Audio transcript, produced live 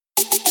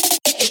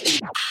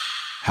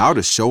How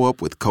to show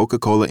up with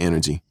Coca-Cola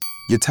Energy.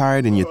 You're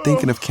tired and you're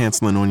thinking of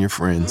canceling on your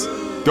friends.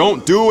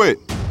 Don't do it!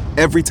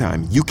 Every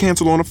time you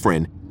cancel on a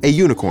friend, a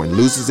unicorn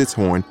loses its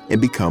horn and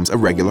becomes a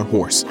regular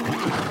horse.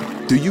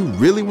 Do you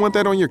really want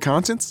that on your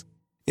conscience?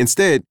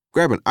 Instead,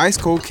 grab an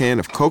ice-cold can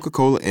of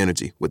Coca-Cola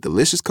Energy with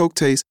delicious Coke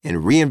taste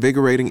and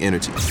reinvigorating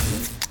energy.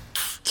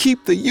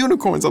 Keep the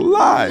unicorns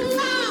alive!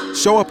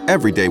 Show up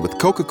every day with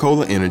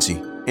Coca-Cola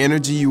Energy.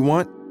 Energy you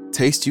want,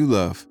 taste you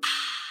love.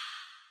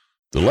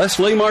 The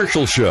Leslie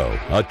Marshall Show,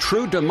 a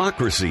true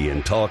democracy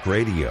in talk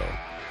radio.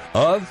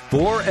 Of,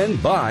 for, and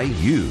by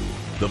you,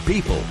 the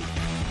people.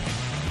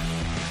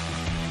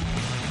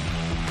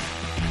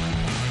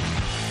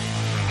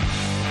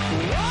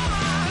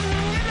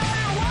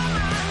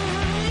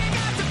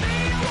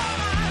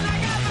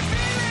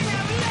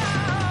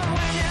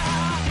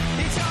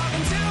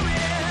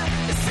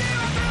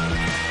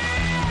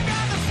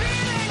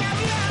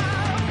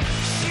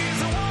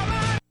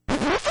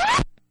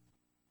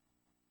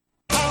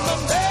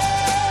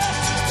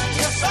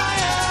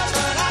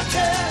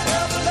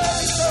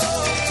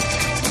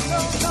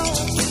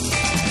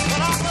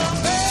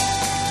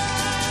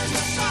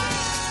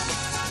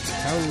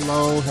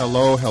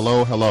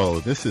 Hello.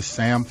 This is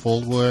Sam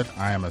Fulwood.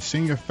 I am a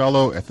senior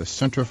fellow at the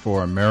Center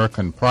for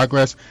American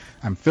Progress.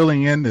 I'm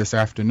filling in this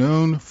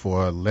afternoon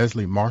for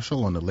Leslie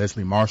Marshall on the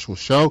Leslie Marshall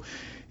Show.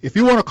 If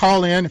you want to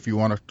call in, if you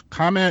want to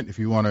comment, if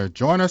you want to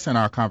join us in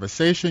our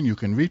conversation, you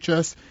can reach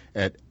us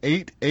at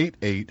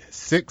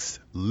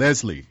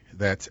 888-6-LESLIE.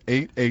 That's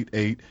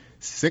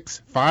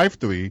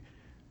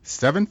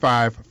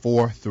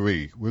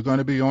 888-653-7543. We're going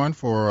to be on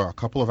for a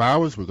couple of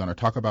hours. We're going to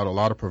talk about a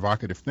lot of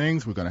provocative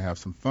things. We're going to have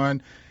some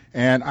fun.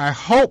 And I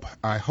hope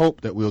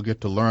that we'll get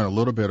to learn a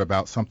little bit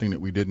about something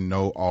that we didn't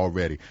know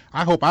already.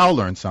 I hope I'll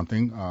learn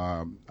something.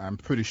 I'm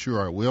pretty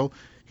sure I will,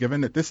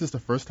 given that this is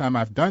the first time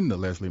I've done the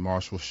Leslie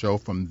Marshall Show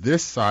from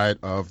this side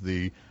of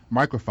the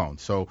microphone.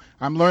 So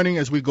I'm learning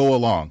as we go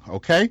along,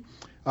 okay?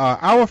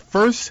 Our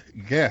first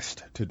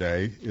guest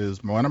today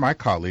is one of my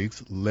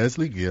colleagues,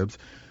 Leslie Gibbs,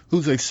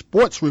 who's a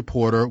sports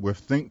reporter with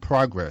Think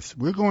Progress.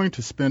 We're going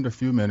to spend a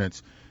few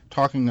minutes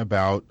talking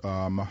about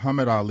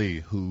Muhammad Ali,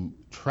 who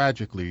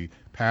tragically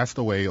passed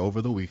away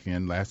over the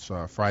weekend, last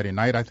Friday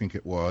night, I think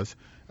it was,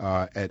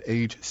 at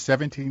age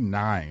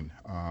 79,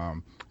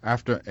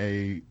 after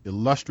a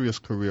illustrious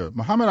career.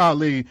 Muhammad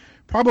Ali,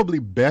 probably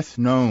best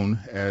known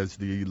as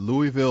the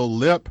Louisville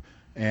Lip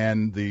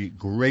and the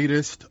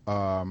greatest,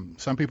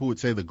 some people would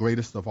say the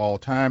greatest of all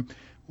time.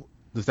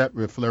 Does that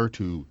refer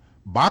to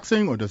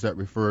boxing or does that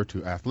refer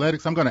to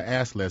athletics? I'm going to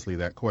ask Leslie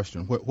that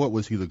question. What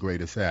was he the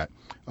greatest at?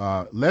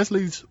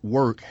 Leslie's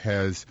work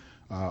has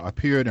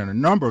appeared in a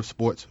number of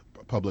sports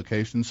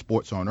publications: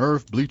 Sports on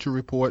Earth, Bleacher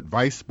Report,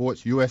 Vice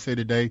Sports, USA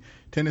Today,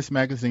 Tennis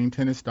Magazine,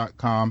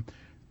 Tennis.com.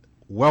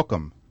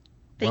 Welcome.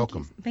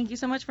 Thank you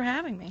so much for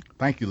having me.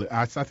 Thank you.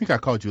 I think I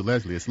called you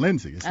Leslie. It's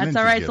Lindsay. That's Lindsay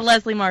all right. It's the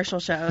Leslie Marshall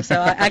Show, so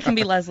I can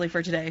be Leslie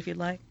for today if you'd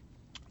like.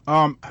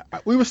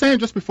 We were saying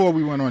just before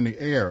we went on the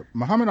air,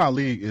 Muhammad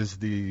Ali is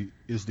the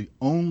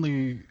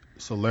only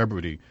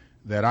celebrity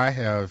that I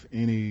have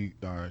any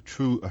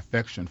true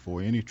affection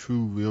for, any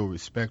true real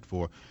respect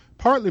for,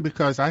 partly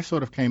because I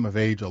sort of came of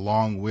age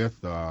along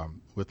with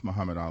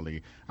Muhammad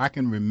Ali. I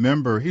can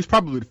remember he's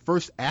probably the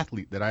first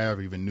athlete that I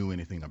ever even knew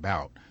anything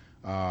about.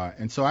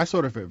 And so I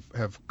sort of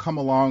have come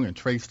along and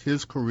traced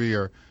his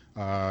career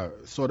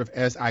sort of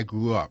as I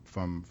grew up,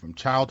 from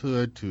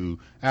childhood to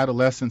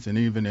adolescence and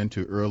even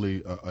into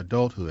early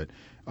adulthood.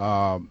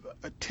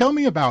 Tell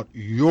me about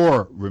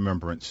your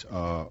remembrance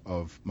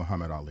of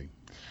Muhammad Ali.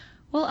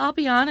 Well, I'll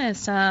be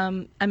honest.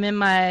 I'm in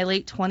my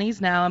late 20s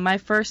now, and my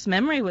first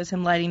memory was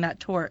him lighting that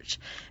torch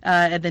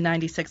at the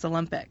 '96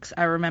 Olympics.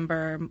 I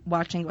remember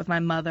watching it with my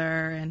mother,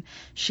 and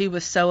she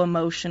was so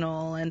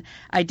emotional. And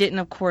I didn't,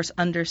 of course,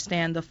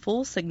 understand the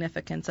full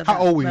significance of How that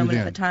old were you moment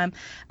then? at the time.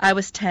 I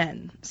was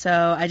 10,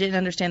 so I didn't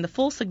understand the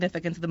full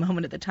significance of the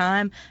moment at the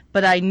time,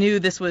 but I knew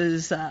this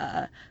was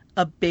a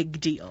big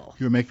deal.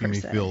 You're making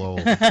me feel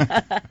old.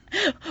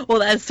 Well,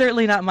 that's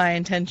certainly not my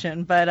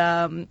intention,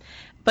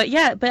 But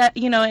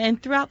you know,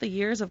 and throughout the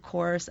years, of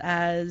course,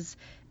 I've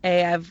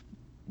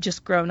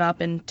just grown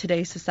up in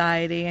today's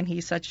society, and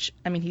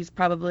he's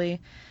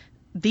probably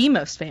the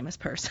most famous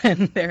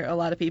person. There are a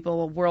lot of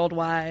people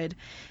worldwide,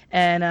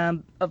 and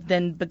I've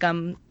then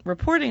begun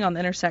reporting on the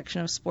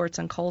intersection of sports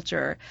and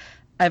culture.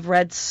 I've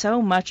read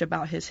so much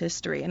about his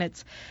history, and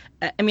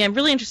I'm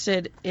really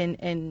interested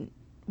in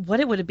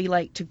what it would be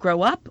like to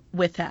grow up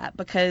with that,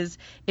 because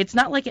it's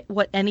not like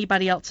what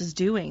anybody else is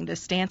doing. The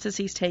stances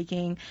he's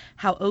taking,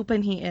 how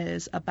open he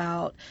is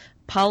about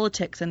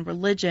politics and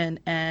religion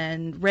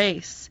and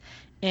race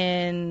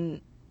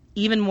in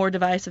even more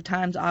divisive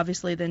times,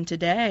 obviously, than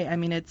today. I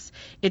mean, it's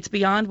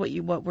beyond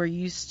what we're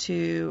used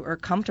to or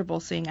comfortable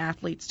seeing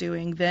athletes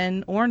doing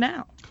then or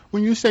now.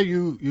 When you say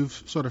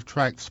you've sort of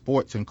tracked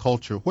sports and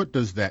culture, what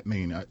does that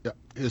mean?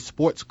 Is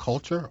sports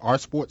culture? Are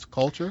sports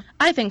culture?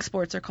 I think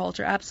sports are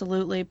culture,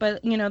 absolutely.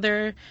 But, you know,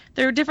 there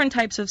are different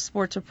types of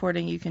sports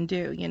reporting you can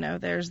do. You know,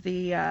 there's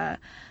the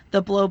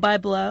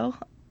blow-by-blow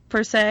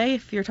per se,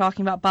 if you're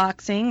talking about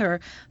boxing or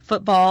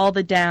football,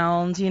 the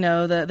downs,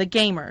 the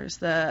gamers,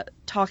 the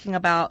talking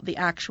about the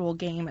actual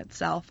game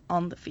itself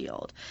on the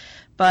field.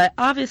 But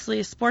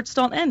obviously, sports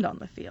don't end on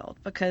the field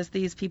because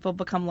these people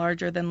become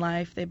larger than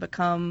life. They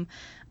become,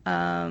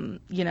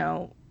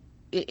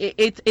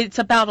 it's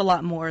about a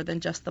lot more than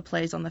just the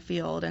plays on the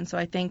field. And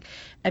so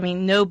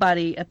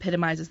nobody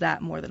epitomizes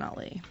that more than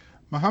Ali.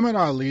 Muhammad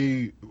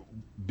Ali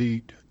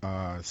beat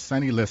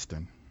Sonny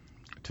Liston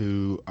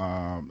to,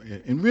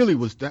 and really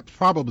that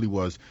probably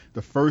was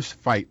the first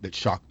fight that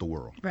shocked the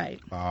world. Right.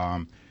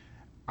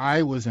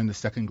 I was in the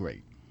second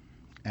grade,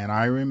 and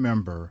I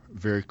remember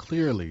very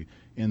clearly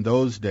in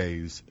those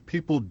days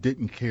people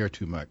didn't care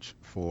too much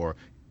for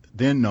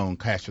then-known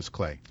Cassius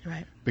Clay.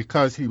 Right.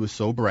 Because he was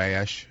so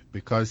brash,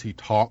 because he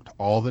talked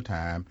all the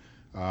time,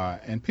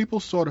 and people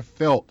sort of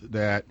felt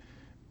that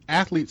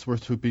athletes were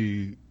to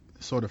be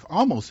sort of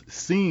almost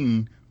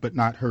seen but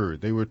not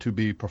heard. They were to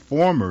be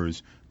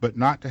performers but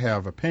not to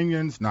have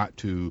opinions, not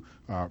to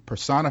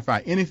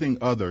personify anything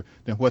other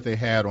than what they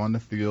had on the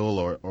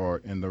field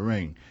or in the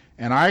ring.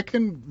 And I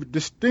can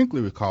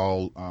distinctly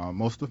recall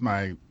most of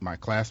my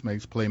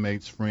classmates,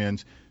 playmates,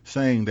 friends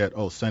saying that,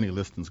 Sonny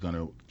Liston's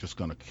just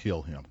gonna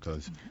kill him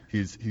because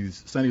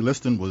Sonny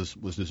Liston was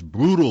this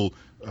brutal,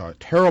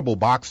 terrible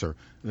boxer.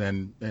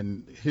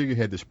 And here you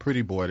had this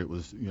pretty boy that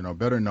was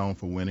better known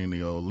for winning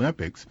the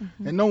Olympics,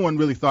 and no one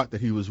really thought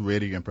that he was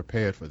ready and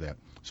prepared for that.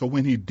 So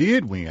when he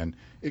did win,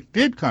 it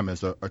did come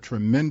as a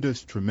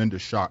tremendous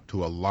shock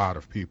to a lot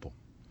of people.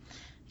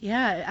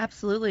 Yeah,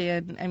 absolutely.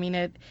 And I mean,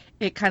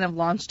 it kind of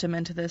launched him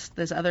into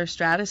this other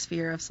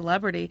stratosphere of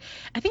celebrity.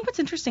 I think what's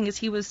interesting is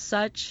he was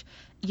such,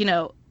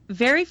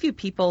 very few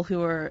people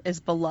who are as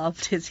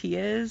beloved as he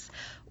is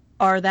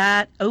are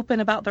that open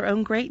about their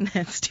own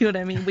greatness. Do you know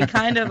what I mean? We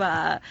kind of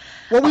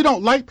well, we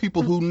don't like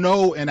people who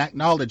know and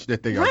acknowledge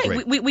that they are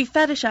great. We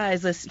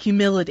fetishize this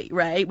humility,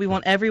 right? We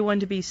want everyone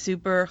to be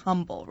super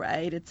humble,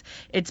 right?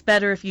 It's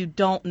better if you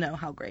don't know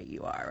how great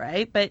you are,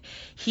 right? But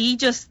he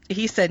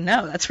said,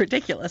 no, that's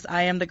ridiculous.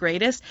 I am the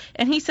greatest.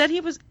 And he said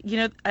he was,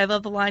 I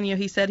love the line,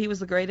 he said he was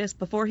the greatest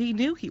before he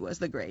knew he was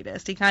the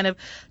greatest. He kind of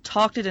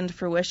talked it into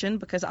fruition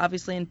because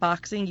obviously in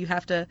boxing you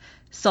have to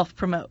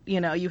self-promote,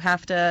 you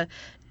have to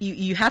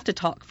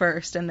talk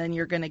first and then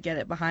you're going to get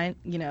it behind,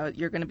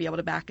 you're going to be able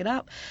to back it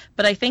up.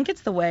 But I think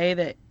it's the way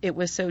that it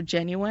was so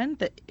genuine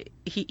that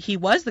he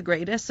was the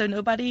greatest, so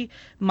nobody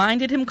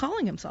minded him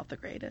calling himself the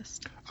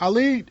greatest.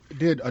 Ali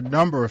did a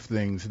number of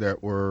things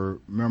that were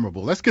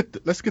memorable. Let's get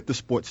the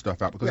sports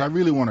stuff out because I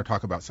really want to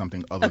talk about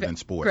something other than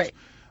sports. Great.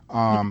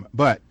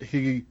 But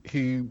he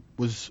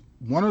was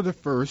one of the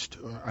first,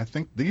 I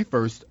think the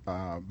first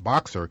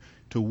boxer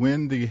to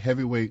win the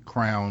heavyweight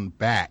crown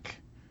back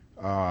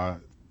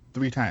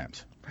 3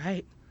 times.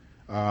 Right.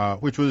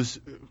 Which was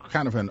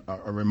kind of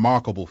a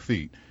remarkable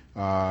feat.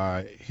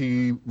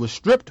 He was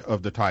stripped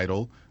of the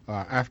title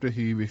after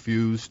he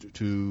refused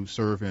to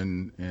serve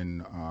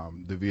in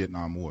the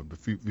Vietnam War,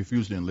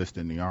 refused to enlist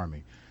in the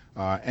Army.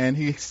 And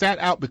he sat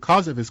out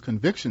because of his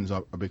convictions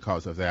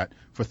because of that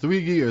for 3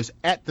 years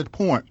at the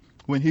point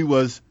when he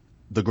was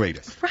the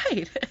greatest.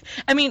 Right.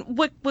 I mean,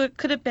 what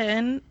could have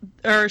been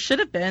or should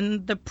have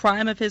been the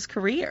prime of his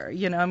career.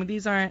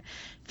 These aren't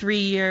 3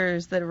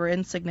 years that were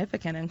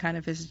insignificant in kind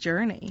of his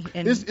journey.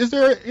 And is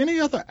there any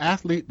other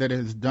athlete that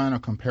has done a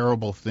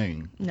comparable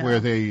thing where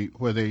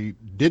they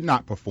did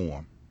not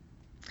perform?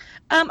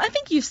 I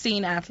think you've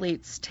seen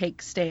athletes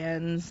take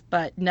stands,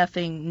 but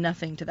nothing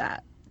to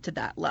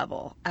that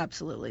level.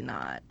 Absolutely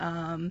not.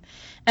 And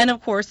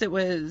of course,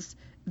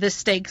 the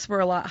stakes were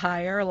a lot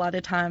higher. A lot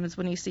of times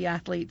when you see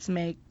athletes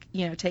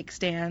take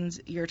stands,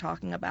 you're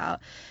talking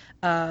about,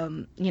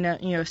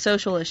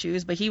 social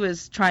issues, but he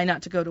was trying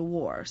not to go to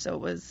war. So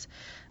it was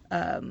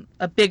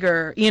a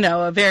bigger,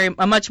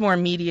 a much more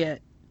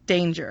immediate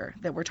danger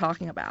that we're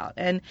talking about.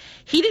 And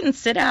he didn't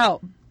sit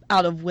out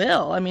of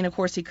will. I mean, of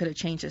course, he could have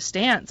changed his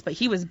stance, but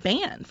he was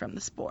banned from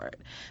the sport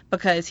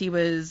because he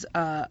was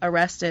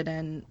arrested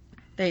and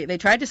They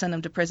tried to send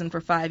him to prison for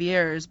 5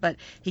 years, but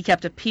he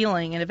kept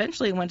appealing, and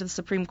eventually went to the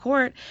Supreme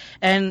Court.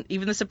 And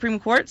even the Supreme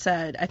Court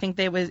said, I think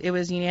it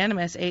was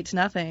unanimous,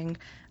 8-0.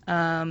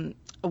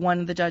 One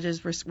of the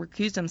judges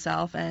recused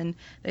himself, and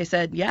they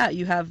said, yeah,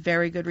 you have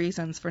very good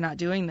reasons for not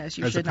doing this.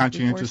 You should not be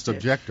forced to. As a conscientious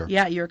objector.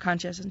 Yeah, you're a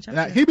conscientious objector.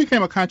 Now, he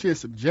became a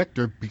conscientious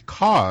objector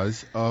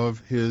because of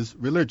his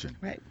religion.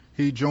 Right.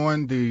 He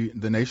joined the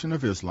Nation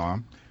of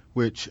Islam,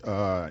 which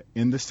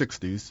in the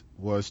 60s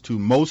was to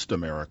most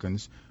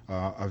Americans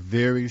a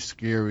very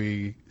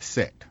scary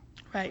sect.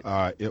 Right.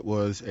 It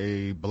was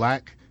a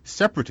black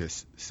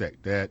separatist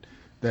sect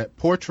that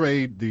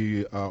portrayed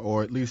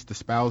or at least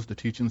espoused the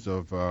teachings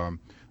of the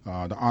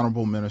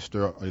Honorable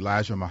Minister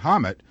Elijah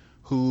Muhammad,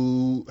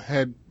 who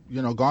had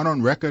gone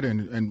on record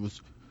and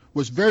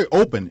was very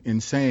open in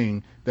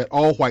saying that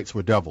all whites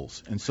were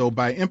devils. And so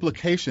by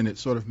implication, it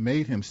sort of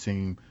made him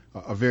seem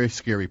a very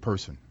scary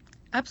person.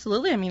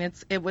 Absolutely. I mean,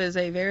 it was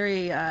a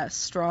very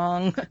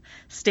strong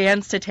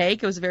stance to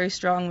take. It was a very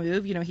strong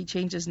move. You know, he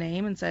changed his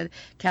name and said,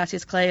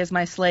 Cassius Clay is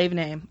my slave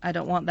name. I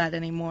don't want that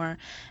anymore.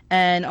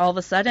 And all of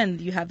a sudden,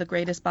 you have the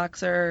greatest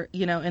boxer,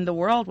 you know, in the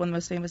world, one of the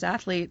most famous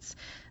athletes,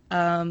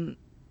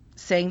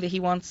 saying that he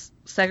wants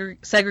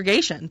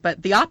segregation,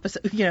 but the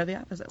opposite, you know, the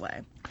opposite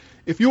way.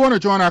 If you want to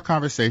join our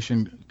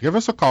conversation, give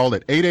us a call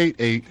at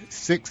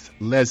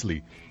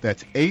 888-6-LESLIE.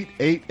 That's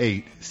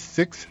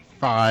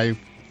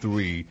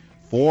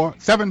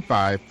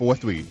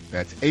 888-653-7543.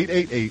 That's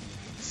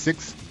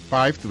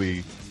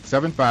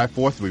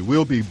 888-653-7543.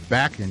 We'll be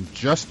back in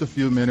just a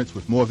few minutes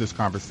with more of this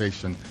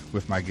conversation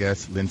with my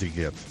guest, Lindsey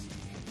Gibbs.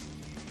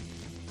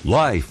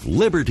 Life,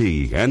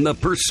 liberty, and the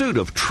pursuit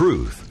of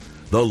truth.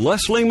 The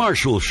Leslie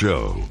Marshall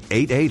Show.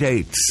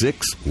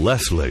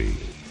 888-6-LESLIE.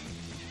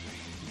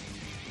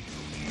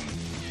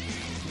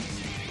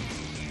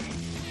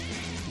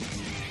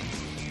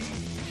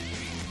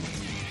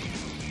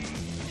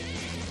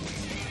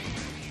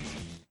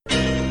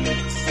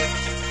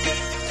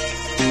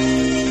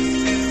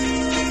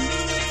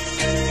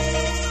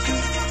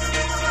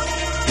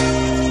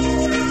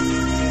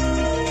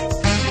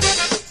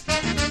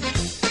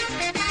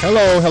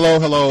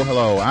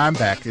 Hello. I'm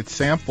back. It's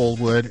Sam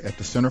Fulwood at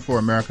the Center for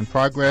American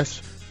Progress,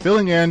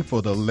 filling in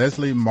for the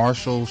Leslie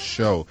Marshall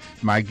Show.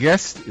 My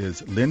guest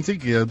is Lindsey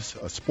Gibbs,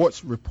 a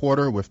sports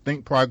reporter with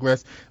Think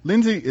Progress.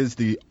 Lindsey is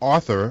the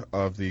author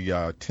of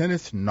the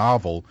tennis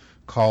novel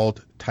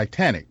called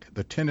Titanic,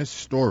 The Tennis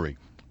Story.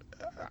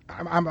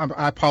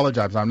 I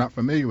apologize. I'm not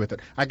familiar with it.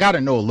 I got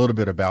to know a little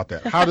bit about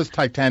that. How does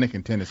Titanic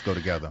and tennis go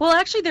together? Well,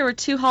 actually, there were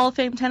two Hall of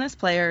Fame tennis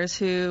players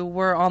who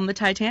were on the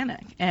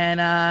Titanic,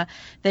 and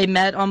they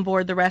met on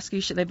board the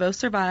rescue ship. They both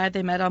survived.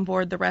 They met on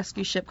board the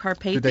rescue ship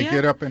Carpathia. Did they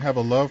get up and have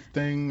a love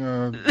thing?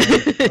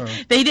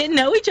 They didn't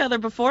know each other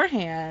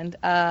beforehand,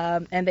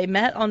 and they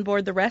met on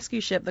board the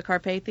rescue ship, the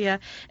Carpathia,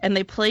 and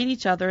they played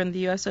each other in the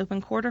U.S.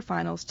 Open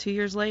quarterfinals 2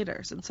 years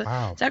later. So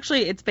wow.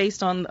 It's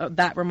based on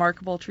that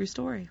remarkable true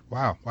story.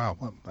 Wow.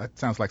 Well, that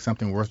sounds like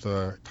something worth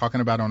talking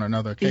about on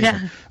another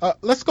occasion. Yeah.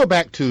 Let's go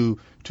back to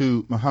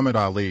Muhammad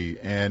Ali.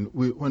 And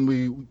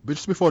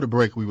just before the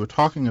break, we were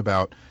talking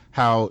about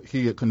how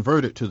he had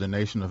converted to the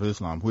Nation of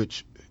Islam,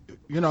 which,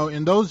 you know,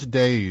 in those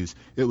days,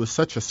 it was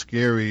such a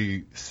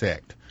scary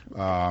sect.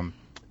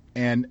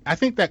 And I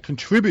think that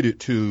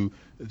contributed to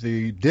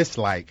the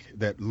dislike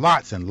that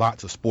lots and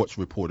lots of sports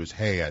reporters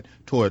had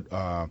toward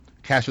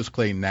Cassius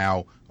Clay,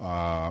 now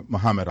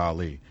Muhammad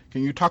Ali.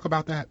 Can you talk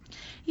about that?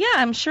 Yeah,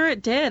 I'm sure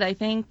it did. I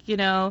think, you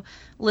know,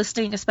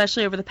 listening,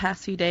 especially over the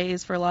past few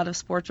days, for a lot of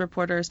sports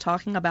reporters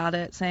talking about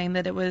it, saying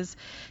that it was,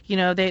 you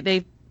know,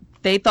 they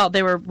thought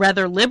they were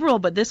rather liberal,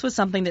 but this was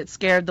something that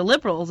scared the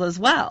liberals as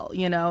well.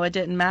 You know, it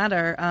didn't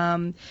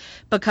matter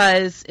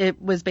because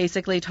it was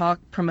basically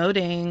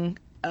promoting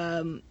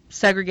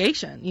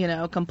segregation, you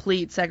know,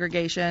 complete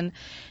segregation,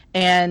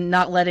 and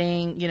not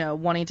letting, you know,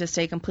 wanting to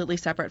stay completely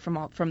separate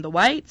from the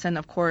whites, and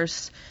of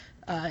course,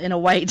 in a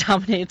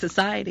white-dominated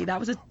society, that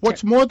was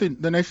What's more,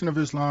 the Nation of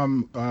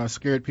Islam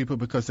scared people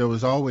because there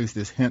was always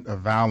this hint of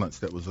violence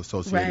that was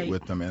associated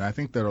with them, and I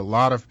think that a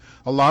lot of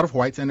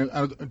whites,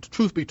 and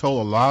truth be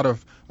told, a lot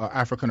of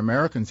African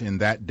Americans in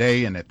that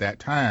day and at that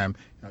time,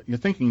 you're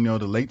thinking, you know,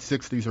 the late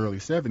 60s, early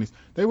 70s,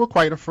 they were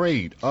quite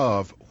afraid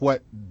of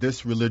what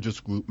this religious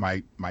group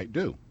might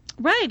do.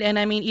 Right, and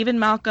I mean, even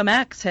Malcolm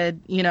X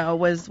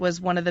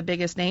was one of the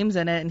biggest names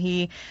in it, and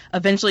he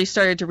eventually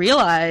started to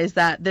realize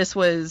that this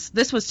was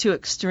too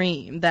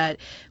extreme. That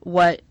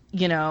what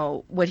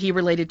he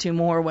related to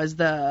more was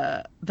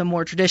the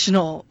more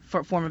traditional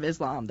form of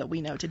Islam that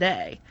we know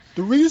today.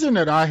 The reason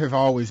that I have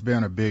always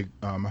been a big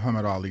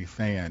Muhammad Ali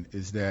fan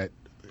is that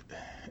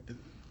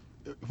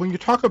when you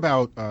talk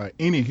about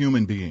any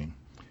human being,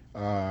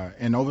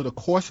 and over the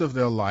course of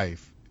their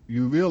life,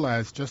 you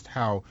realize just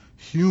how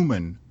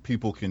human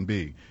people can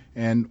be.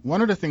 And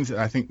one of the things that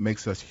I think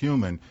makes us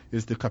human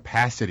is the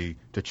capacity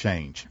to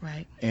change.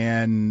 Right.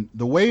 And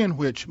the way in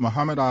which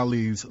Muhammad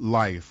Ali's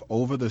life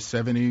over the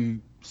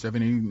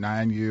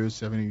 79 years,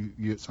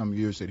 some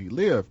years that he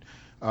lived,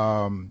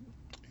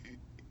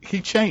 he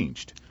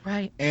changed.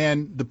 Right.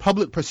 And the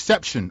public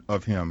perception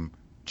of him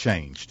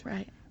changed.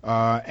 Right.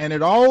 And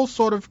it all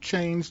sort of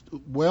changed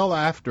well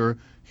after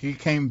he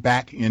came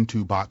back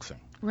into boxing.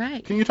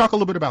 Right. Can you talk a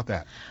little bit about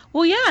that?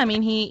 Well, yeah. I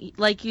mean, he,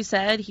 like you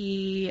said,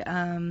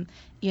 in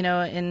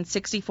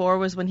 '64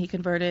 was when he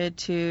converted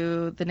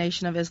to the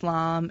Nation of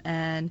Islam,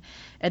 and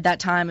at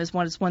that time is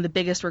one of the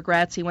biggest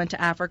regrets. He went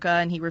to Africa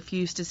and he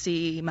refused to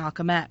see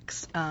Malcolm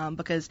X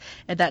because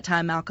at that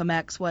time Malcolm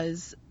X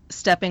was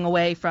stepping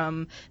away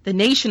from the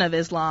Nation of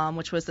Islam,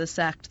 which was the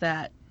sect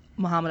that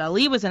Muhammad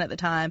Ali was in at the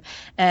time,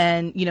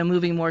 and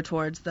moving more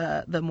towards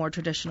the more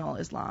traditional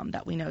Islam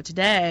that we know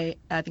today.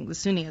 I think the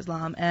Sunni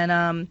Islam,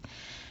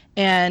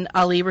 and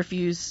Ali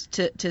refused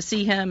to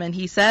see him, and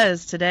he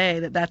says today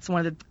that that's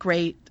one of the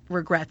great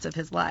regrets of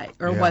his life,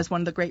 or was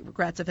one of the great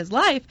regrets of his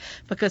life,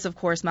 because of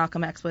course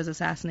Malcolm X was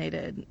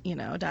assassinated,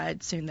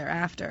 died soon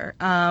thereafter.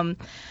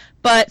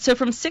 But so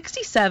from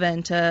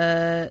 67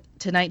 to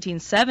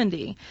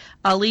 1970,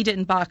 Ali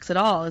didn't box at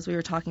all, as we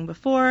were talking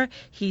before.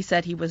 He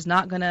said he was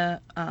not going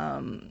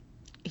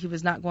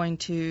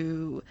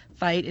to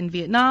fight in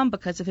Vietnam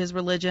because of his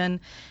religion,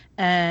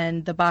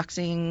 and the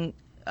boxing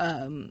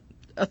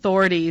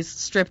authorities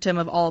stripped him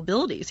of all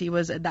abilities. He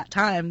was at that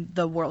time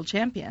the world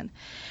champion.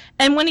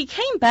 And when he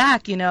came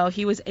back,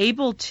 he was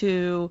able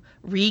to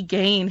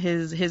regain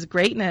his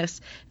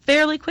greatness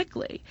fairly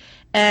quickly.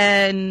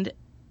 And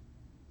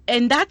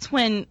that's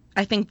when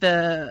I think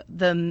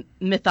the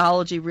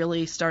mythology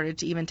really started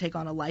to even take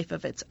on a life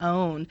of its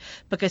own,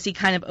 because he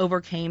kind of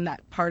overcame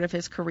that part of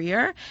his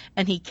career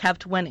and he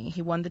kept winning.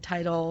 He won the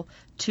title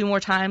 2 more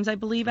times, I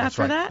believe,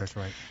 after that. That's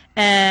right.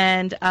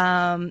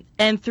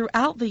 And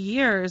throughout the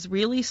years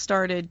really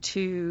started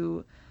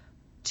to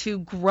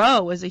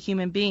grow as a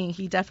human being.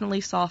 He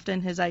definitely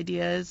softened his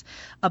ideas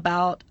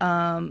about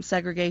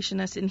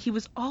segregationists, and he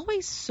was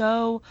always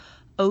so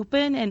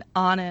open and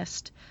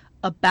honest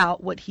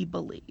about what he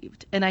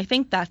believed. And I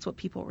think that's what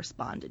people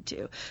responded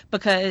to,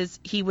 because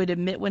he would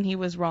admit when he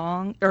was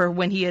wrong or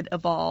when he had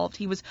evolved.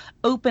 He was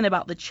open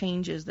about the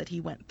changes that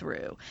he went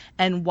through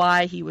and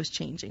why he was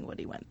changing what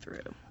he went through.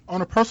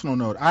 On a personal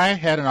note, I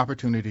had an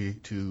opportunity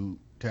to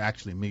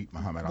actually meet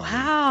Muhammad Ali.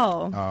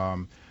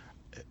 Wow.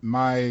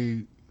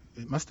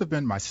 It must have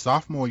been my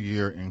sophomore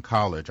year in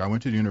college. I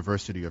went to the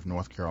University of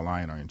North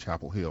Carolina in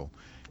Chapel Hill,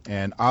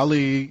 and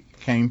Ali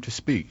came to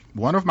speak.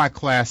 One of my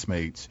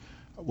classmates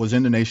was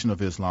in the Nation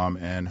of Islam,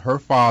 and her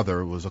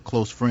father was a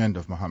close friend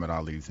of Muhammad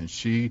Ali's, and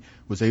she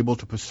was able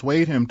to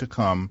persuade him to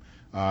come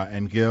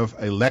and give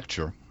a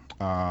lecture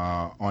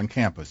on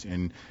campus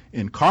in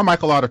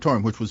Carmichael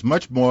Auditorium, which was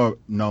much more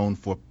known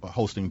for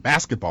hosting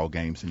basketball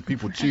games, and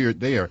people cheered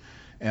there.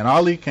 And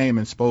Ali came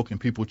and spoke, and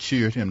people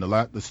cheered him.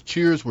 The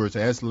cheers were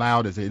as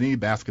loud as any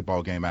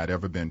basketball game I'd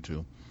ever been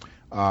to.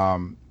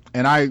 And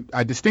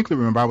I distinctly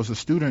remember I was a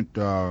student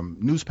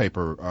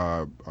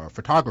newspaper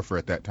photographer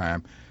at that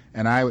time,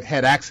 and I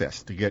had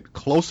access to get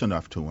close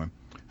enough to him.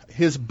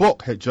 His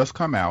book had just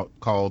come out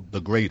called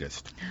The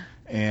Greatest,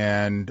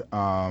 and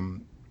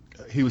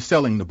he was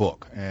selling the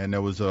book. And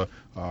there was a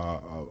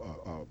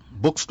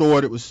bookstore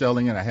that was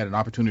selling it. I had an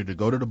opportunity to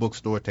go to the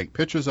bookstore, take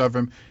pictures of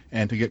him,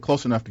 and to get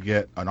close enough to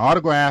get an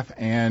autograph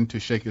and to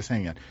shake his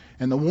hand.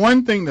 And the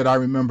one thing that I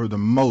remember the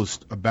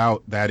most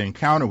about that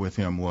encounter with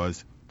him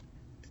was,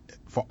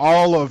 for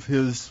all of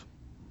his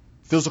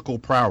physical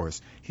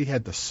prowess, he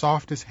had the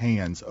softest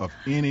hands of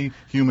any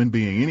human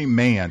being, any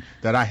man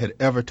that I had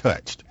ever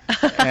touched.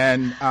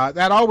 And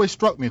that always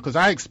struck me, because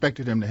I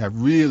expected him to have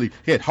he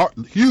had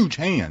huge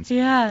hands,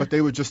 but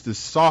they were just as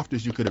soft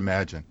as you could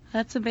imagine.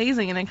 That's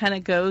amazing, and it kind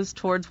of goes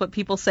towards what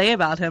people say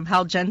about him,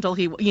 how gentle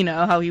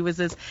how he was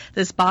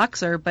this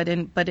boxer, but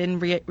in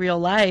real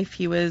life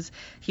he was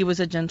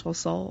a gentle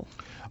soul.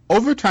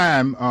 Over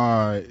time,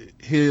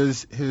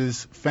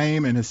 his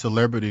fame and his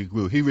celebrity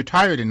grew. He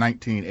retired in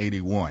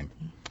 1981,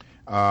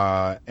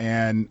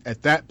 and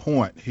at that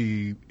point,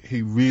 he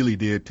really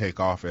did take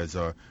off as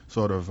a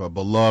sort of a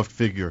beloved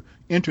figure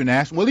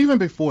international. Well, even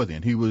before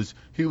then, he was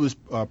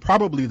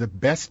probably the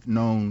best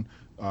known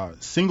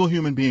single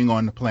human being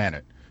on the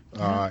planet.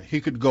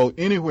 He could go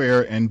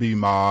anywhere and be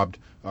mobbed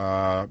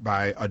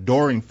by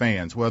adoring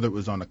fans, whether it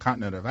was on the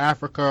continent of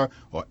Africa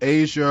or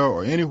Asia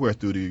or anywhere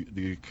through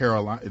the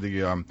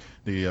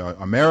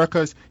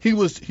Americas. He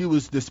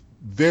was this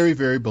very,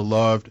 very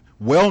beloved,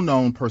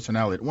 well-known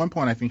personality. At one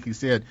point, I think he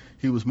said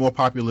he was more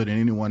popular than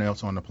anyone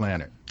else on the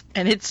planet.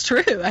 And it's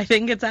true. I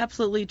think it's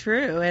absolutely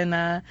true. And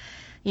I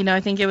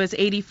think it was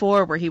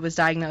 1984 where he was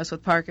diagnosed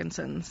with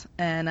Parkinson's,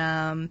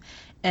 and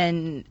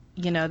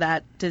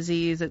that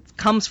disease, it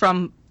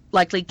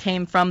likely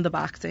came from the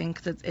boxing,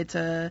 because it's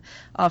a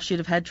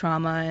offshoot of head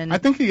trauma. And I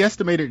think he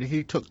estimated that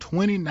he took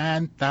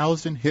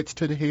 29,000 hits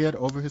to the head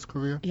over his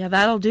career. Yeah,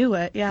 that'll do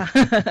it. Yeah.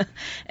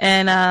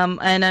 and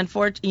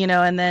unfortunately,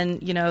 and then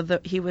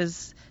he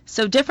was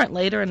so different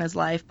later in his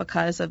life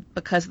because of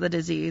the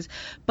disease,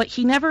 but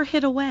he never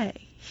hid away.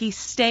 He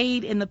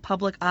stayed in the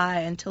public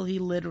eye until he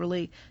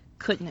literally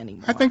couldn't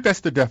anymore. I think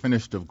that's the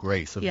definition of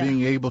grace, of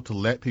being able to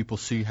let people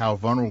see how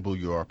vulnerable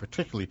you are,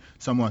 particularly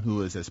someone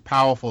who is as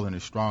powerful and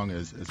as strong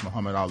as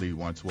Muhammad Ali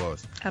once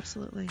was.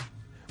 Absolutely.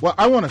 Well,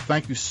 I want to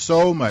thank you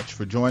so much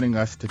for joining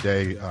us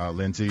today,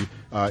 Lindsay.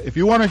 If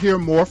you want to hear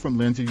more from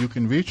Lindsay, you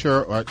can reach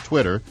her at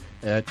Twitter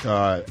at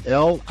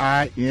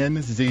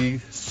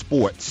LINZ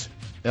Sports,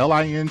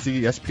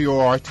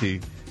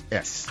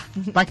 LINZSPORTS.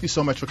 Thank you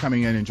so much for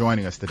coming in and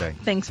joining us today.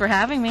 Thanks for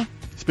having me.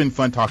 It's been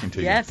fun talking to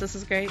you. Yes, this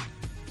is great.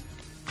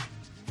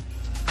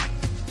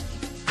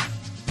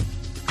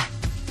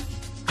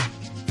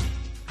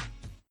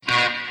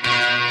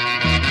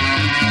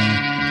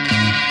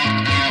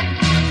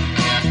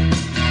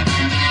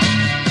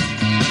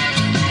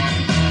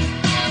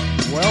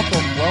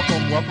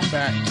 Welcome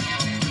back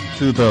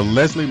to the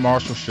Leslie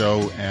Marshall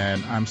Show,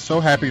 and I'm so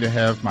happy to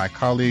have my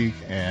colleague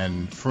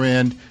and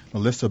friend,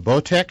 Melissa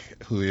Botek,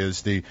 who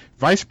is the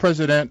Vice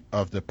President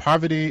of the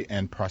Poverty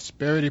and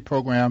Prosperity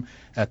Program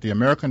at the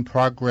American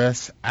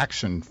Progress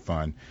Action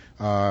Fund.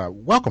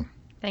 Welcome.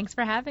 Thanks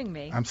for having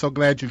me. I'm so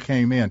glad you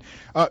came in.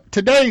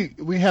 Today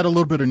we had a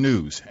little bit of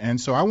news,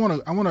 and so I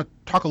want to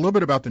talk a little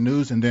bit about the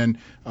news and then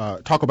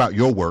talk about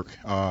your work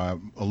a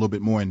little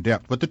bit more in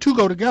depth. But the two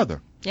go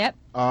together. Yep.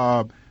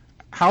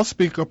 House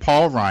Speaker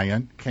Paul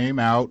Ryan came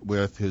out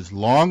with his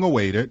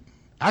long-awaited,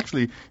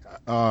 actually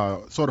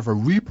sort of a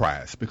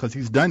reprise because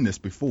he's done this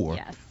before,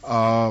 yes,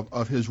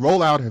 of his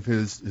rollout of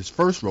his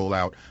first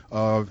rollout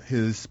of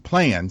his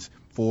plans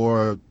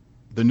for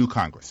the new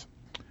Congress.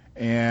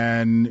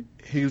 And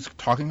he's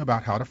talking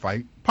about how to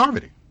fight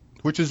poverty,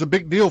 which is a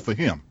big deal for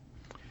him.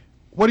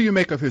 What do you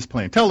make of his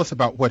plan? Tell us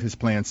about what his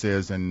plan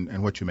says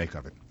and what you make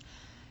of it.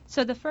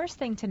 So the first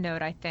thing to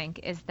note, I think,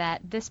 is that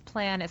this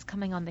plan is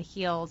coming on the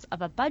heels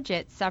of a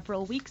budget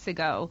several weeks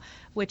ago,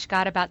 which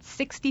got about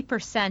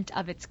 60%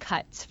 of its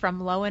cuts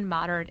from low and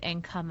moderate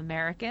income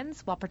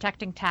Americans while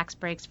protecting tax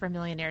breaks for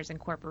millionaires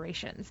and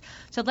corporations.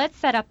 So let's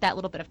set up that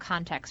little bit of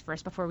context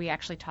first before we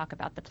actually talk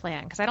about the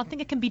plan, because I don't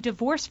think it can be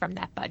divorced from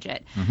that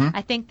budget. Mm-hmm.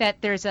 I think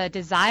that there's a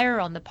desire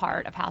on the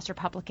part of House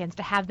Republicans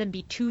to have them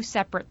be two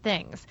separate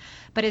things.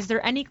 But is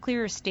there any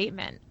clearer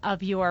statement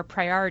of your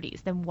priorities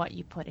than what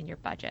you put in your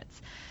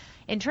budgets?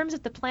 In terms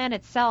of the plan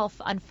itself,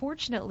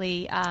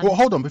 unfortunately... well,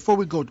 hold on. Before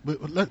we go,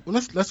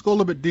 let's go a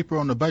little bit deeper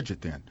on the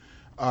budget then.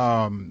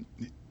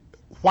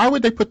 Why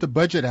would they put the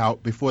budget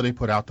out before they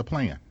put out the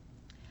plan?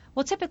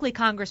 Well, typically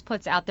Congress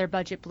puts out their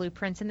budget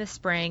blueprints in the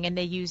spring, and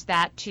they use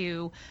that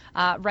to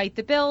write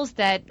the bills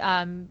that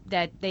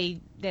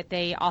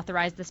they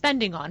authorize the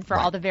spending on for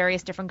all the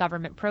various different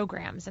government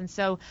programs. And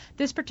so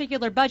this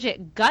particular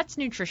budget guts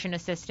nutrition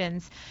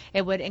assistance.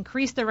 It would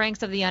increase the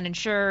ranks of the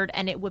uninsured,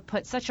 and it would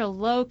put such a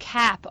low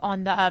cap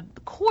on the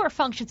core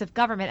functions of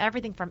government,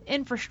 everything from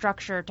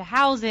infrastructure to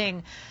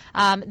housing,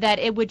 that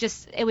it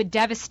would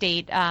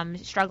devastate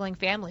struggling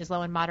families,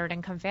 low and moderate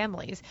income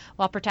families,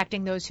 while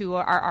protecting those who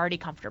are already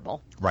comfortable.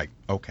 Right.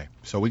 Okay.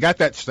 So we got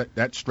that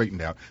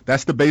straightened out.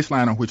 That's the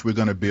baseline on which we're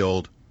going to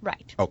build.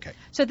 Right. Okay.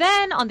 So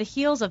then on the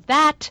heels of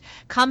that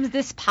comes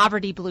this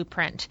poverty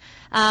blueprint.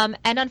 And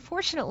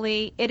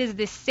unfortunately, it is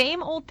the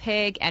same old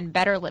pig and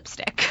better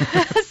lipstick.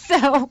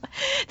 So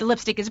the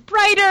lipstick is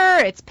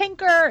brighter, it's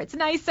pinker, it's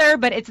nicer,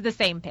 but it's the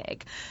same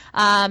pig.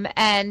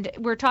 And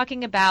we're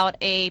talking about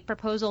a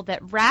proposal that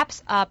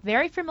wraps up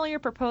very familiar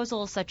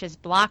proposals such as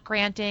block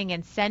granting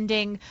and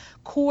sending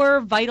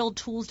core vital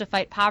tools to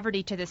fight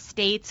poverty to the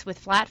states with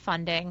flat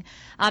funding,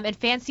 and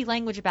fancy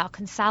language about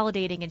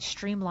consolidating and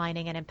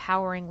streamlining and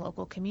empowering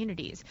local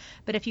communities.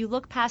 But if you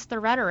look past the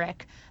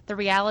rhetoric, the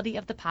reality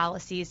of the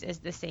policies is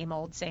the same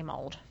old, same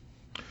old.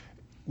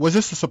 Was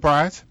this a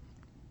surprise?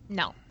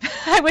 No.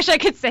 I wish I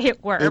could say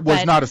it were. It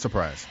was not a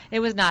surprise.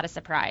 It was not a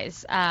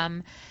surprise.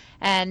 And,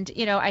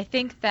 I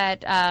think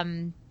that...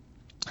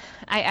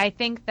 I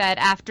think that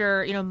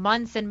after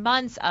months and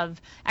months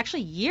of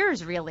actually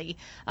years really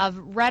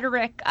of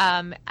rhetoric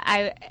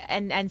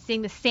and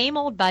seeing the same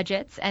old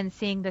budgets and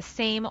seeing the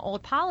same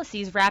old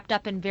policies wrapped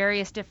up in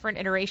various different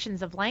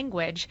iterations of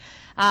language,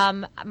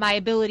 my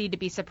ability to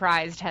be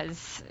surprised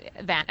has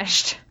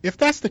vanished. If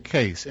that's the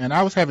case, and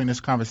I was having this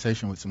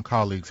conversation with some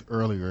colleagues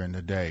earlier in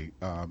the day,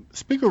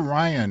 Speaker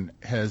Ryan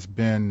has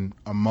been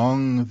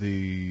among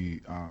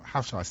the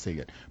how shall I say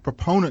it,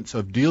 proponents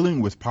of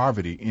dealing with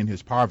poverty in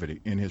his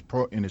party.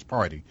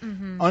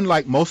 Mm-hmm.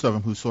 Unlike most of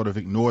them who sort of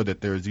ignore that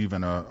there is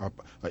even a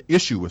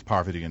issue with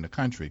poverty in the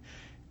country.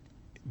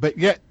 But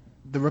yet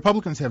the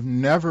Republicans have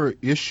never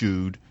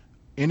issued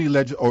any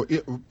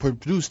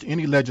produced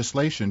any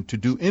legislation to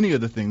do any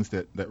of the things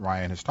that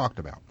Ryan has talked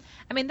about.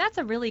 I mean, that's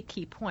a really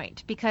key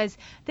point, because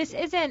this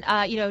isn't,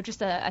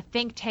 just a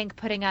think tank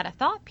putting out a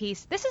thought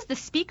piece. This is the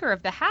Speaker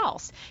of the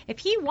House. If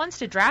he wants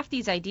to draft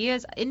these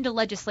ideas into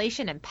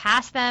legislation and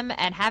pass them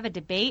and have a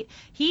debate,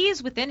 he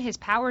is within his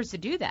powers to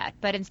do that.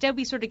 But instead,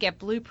 we sort of get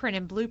blueprint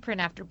and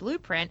blueprint after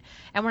blueprint,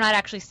 and we're not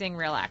actually seeing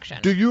real action.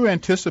 Do you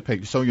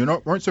anticipate, so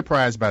you weren't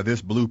surprised by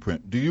this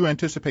blueprint, do you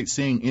anticipate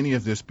seeing any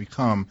of this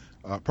become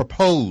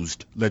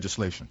proposed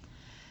legislation?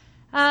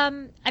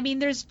 I mean,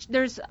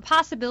 there's a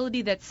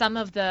possibility that some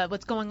of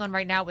what's going on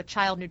right now with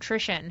child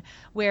nutrition,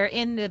 where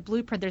in the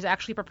blueprint there's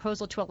actually a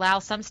proposal to allow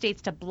some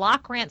states to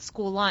block grant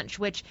school lunch,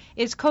 which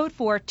is code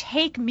for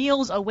take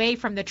meals away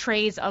from the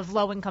trays of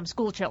low-income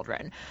school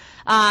children.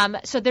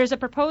 So there's a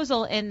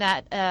proposal in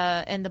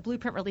the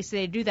blueprint release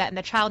to do that, and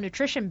the child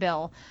nutrition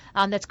bill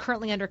that's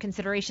currently under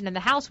consideration in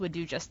the House would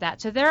do just that.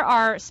 So there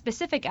are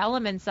specific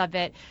elements of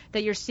it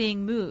that you're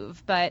seeing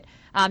move, but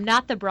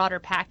not the broader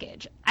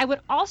package. I would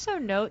also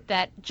note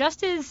that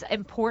just as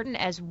important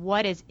as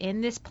what is in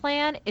this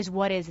plan is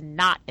what is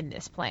not in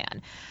this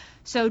plan.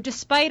 So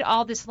despite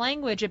all this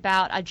language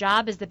about a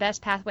job is the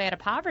best pathway out of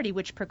poverty,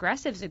 which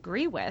progressives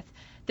agree with,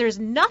 there's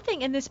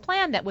nothing in this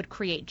plan that would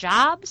create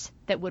jobs,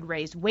 that would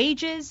raise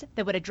wages,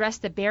 that would address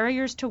the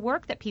barriers to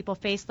work that people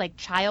face, like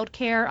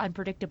childcare,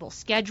 unpredictable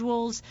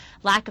schedules,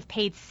 lack of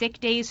paid sick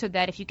days, so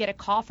that if you get a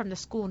call from the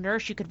school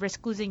nurse, you could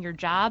risk losing your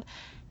job.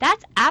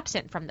 That's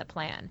absent from the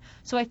plan.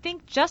 So I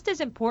think just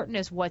as important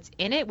as what's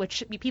in it,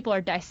 which people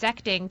are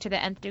dissecting to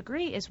the nth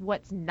degree, is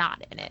what's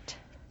not in it.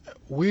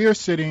 We are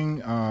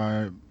sitting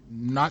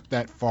not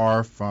that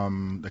far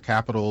from the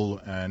Capitol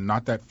and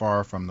not that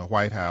far from the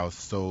White House,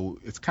 so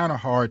it's kind of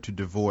hard to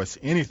divorce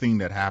anything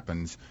that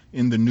happens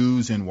in the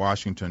news in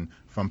Washington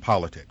from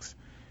politics.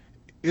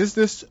 Is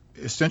this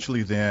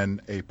essentially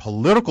then a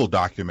political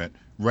document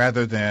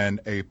rather than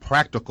a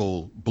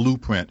practical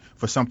blueprint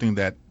for something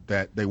that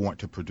they want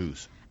to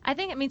produce? I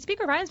mean,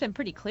 Speaker Ryan's been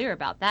pretty clear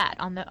about that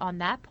on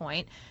that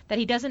point, that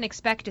he doesn't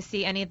expect to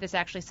see any of this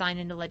actually signed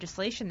into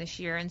legislation this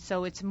year. And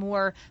so it's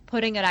more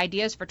putting at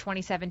ideas for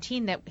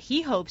 2017 that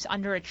he hopes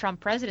under a Trump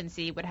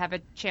presidency would have a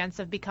chance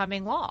of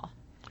becoming law.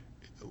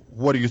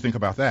 What do you think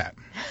about that?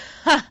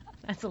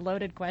 That's a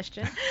loaded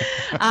question.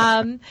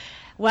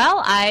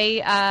 Well,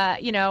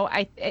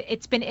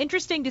 it's been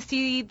interesting to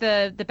see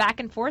the back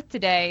and forth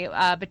today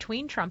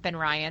between Trump and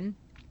Ryan.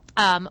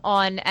 On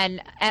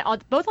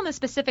both on the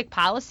specific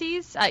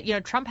policies.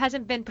 Trump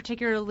hasn't been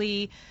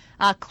particularly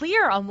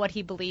clear on what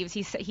he believes.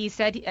 He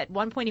said at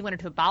one point he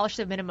wanted to abolish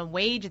the minimum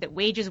wage, that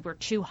wages were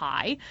too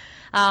high.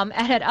 And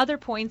at other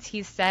points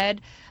he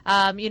said,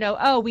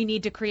 we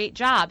need to create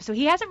jobs. So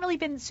he hasn't really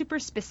been super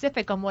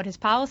specific on what his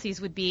policies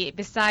would be,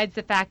 besides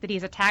the fact that he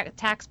has a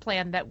tax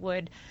plan that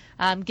would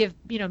give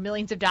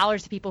millions of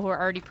dollars to people who are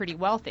already pretty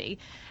wealthy.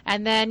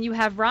 And then you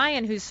have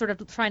Ryan, who's sort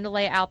of trying to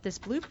lay out this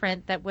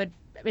blueprint that would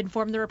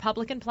inform the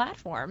Republican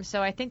platform.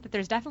 So I think that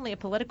there's definitely a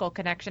political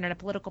connection and a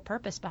political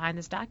purpose behind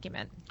this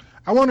document.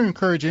 I want to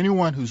encourage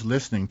anyone who's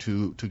listening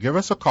to give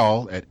us a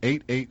call at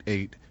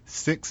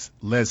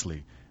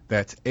 888-6-LESLIE.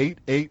 That's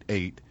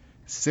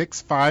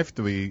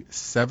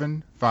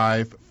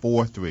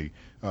 888-653-7543.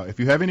 If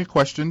you have any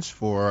questions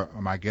for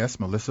my guest,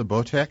 Melissa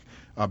Botek,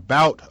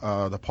 about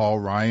the Paul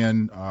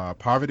Ryan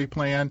poverty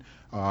plan,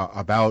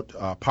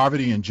 about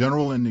poverty in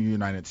general in the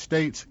United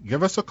States,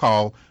 give us a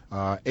call,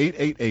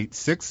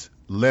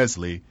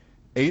 888-6-LESLIE,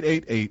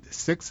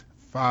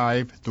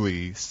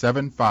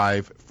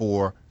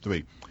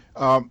 888-653-7543.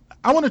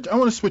 I want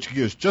to switch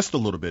gears just a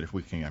little bit, if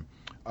we can,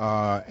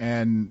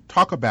 and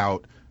talk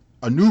about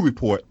a new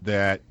report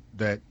that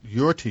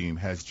your team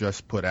has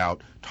just put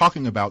out,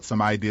 talking about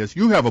some ideas.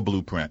 You have a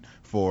blueprint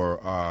for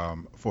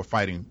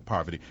fighting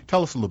poverty.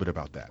 Tell us a little bit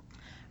about that.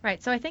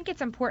 Right. So I think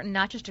it's important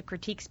not just to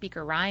critique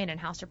Speaker Ryan and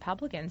House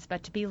Republicans,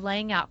 but to be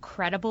laying out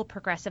credible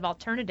progressive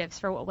alternatives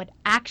for what would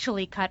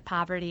actually cut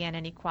poverty and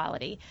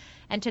inequality.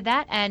 And to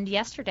that end,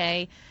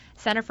 yesterday,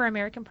 Center for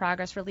American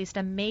Progress released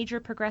a major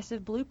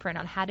progressive blueprint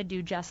on how to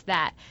do just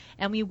that.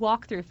 And we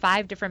walk through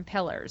 5 different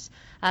pillars: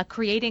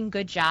 creating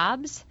good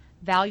jobs,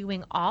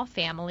 valuing all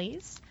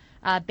families,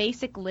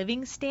 basic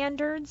living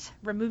standards,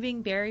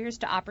 removing barriers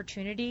to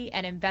opportunity,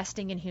 and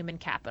investing in human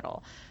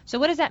capital. So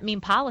what does that mean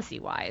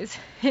policy-wise?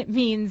 It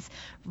means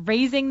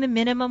raising the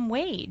minimum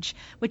wage,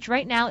 which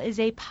right now is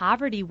a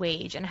poverty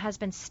wage and has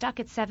been stuck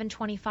at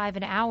 $7.25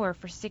 an hour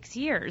for 6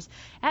 years.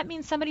 That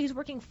means somebody who's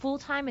working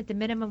full-time at the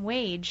minimum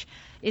wage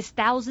is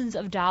thousands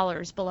of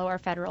dollars below our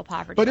federal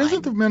poverty line. But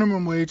isn't the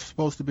minimum wage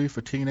supposed to be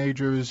for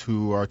teenagers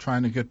who are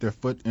trying to get their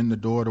foot in the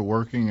door to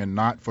working, and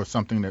not for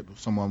something that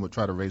someone would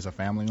try to raise a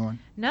family on?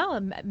 No,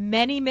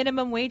 many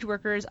minimum wage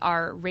workers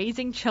are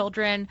raising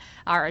children,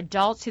 are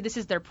adults who this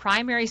is their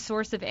primary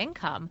source of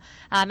income.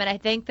 And I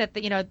think that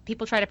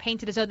people try to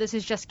paint it as though this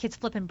is just kids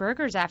flipping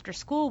burgers after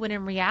school, when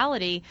in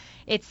reality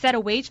it's set a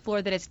wage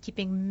floor that is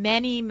keeping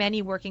many,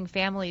 many working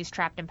families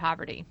trapped in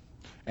poverty.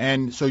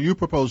 And so you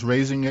propose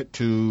raising it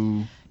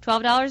to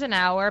 $12 an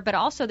hour, but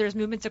also there's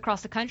movements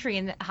across the country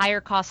in higher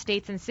cost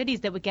states and cities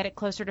that would get it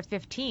closer to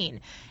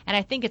 $15. And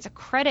I think it's a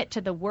credit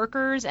to the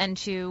workers and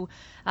to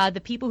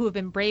the people who have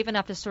been brave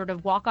enough to sort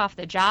of walk off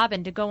the job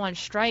and to go on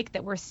strike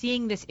that we're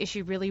seeing this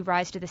issue really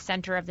rise to the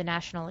center of the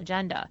national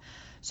agenda.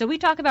 So we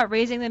talk about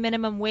raising the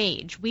minimum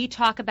wage. We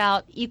talk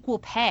about equal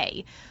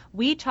pay.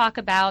 We talk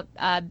about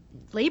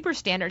labor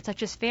standards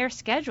such as fair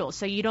schedules,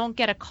 so you don't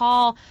get a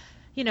call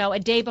a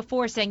day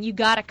before saying you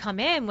got to come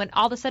in, when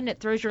all of a sudden it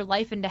throws your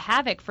life into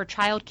havoc for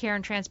child care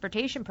and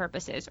transportation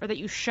purposes, or that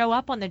you show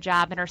up on the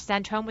job and are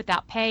sent home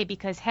without pay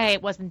because, hey,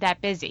 it wasn't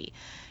that busy.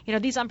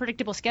 These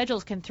unpredictable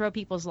schedules can throw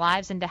people's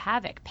lives into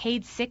havoc.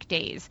 Paid sick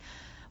days.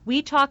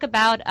 We talk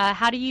about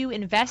how do you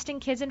invest in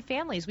kids and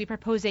families. We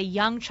propose a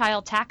young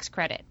child tax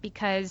credit,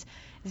 because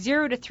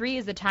 0 to 3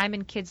 is the time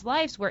in kids'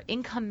 lives where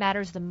income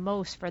matters the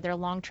most for their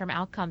long-term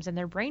outcomes and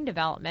their brain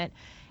development.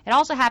 It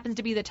also happens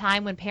to be the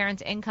time when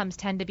parents' incomes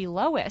tend to be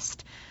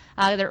lowest.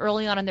 They're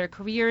early on in their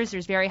careers.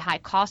 There's very high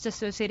costs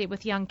associated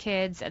with young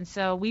kids. And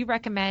so we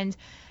recommend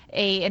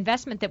a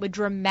investment that would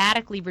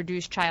dramatically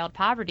reduce child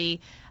poverty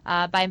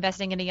by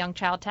investing in a young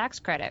child tax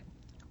credit.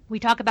 We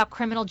talk about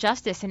criminal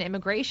justice and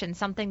immigration,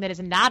 something that is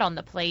not on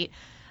the plate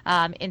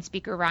in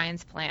Speaker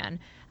Ryan's plan,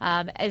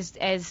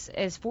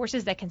 as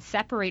forces that can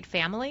separate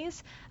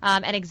families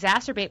and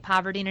exacerbate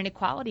poverty and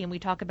inequality. And we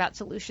talk about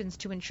solutions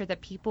to ensure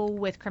that people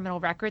with criminal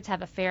records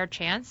have a fair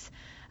chance,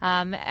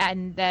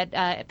 and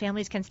that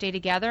families can stay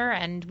together,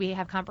 and we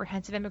have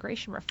comprehensive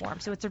immigration reform.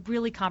 So it's a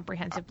really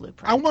comprehensive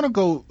blueprint. I want to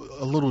go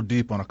a little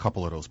deep on a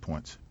couple of those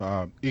points.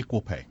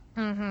 Equal pay.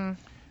 Mm-hmm.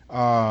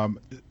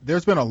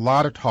 There's been a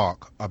lot of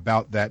talk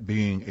about that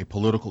being a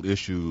political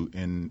issue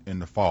in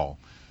the fall.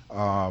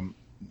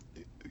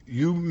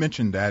 You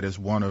mentioned that as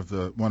one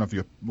of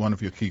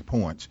your key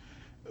points.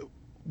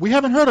 We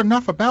haven't heard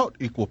enough about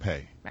equal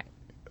pay. Right.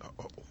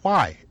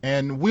 Why?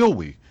 And will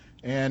we?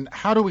 And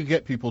how do we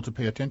get people to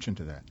pay attention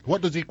to that?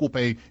 What does equal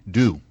pay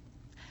do?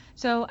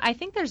 So I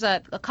think there's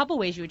a couple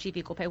ways you achieve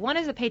equal pay. One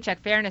is the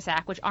Paycheck Fairness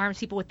Act, which arms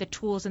people with the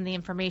tools and the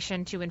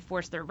information to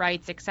enforce their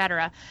rights, et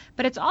cetera.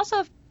 But it's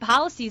also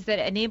policies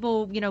that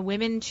enable,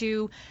 women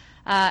to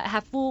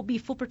be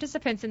full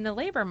participants in the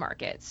labor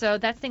market. So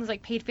that's things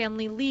like paid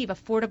family leave,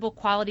 affordable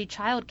quality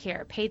child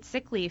care, paid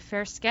sick leave,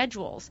 fair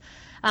schedules.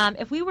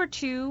 If we were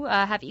to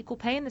have equal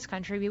pay in this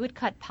country, we would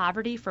cut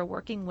poverty for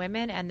working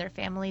women and their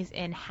families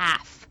in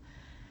half.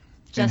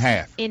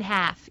 In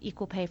half,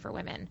 equal pay for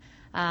women.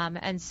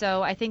 And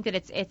so I think that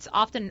it's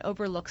often an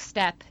overlooked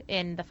step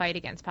in the fight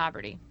against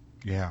poverty.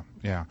 Yeah.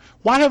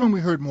 Why haven't we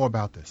heard more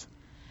about this?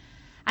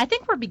 I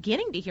think we're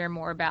beginning to hear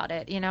more about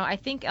it. I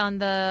think on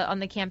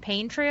the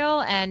campaign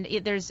trail, and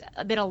there's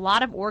been a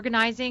lot of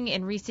organizing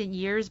in recent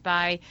years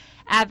by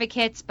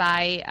advocates,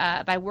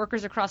 by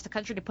workers across the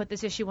country to put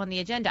this issue on the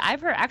agenda.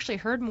 I've actually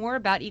heard more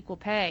about equal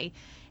pay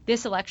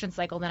this election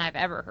cycle than I've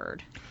ever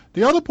heard.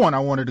 The other point I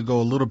wanted to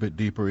go a little bit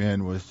deeper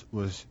in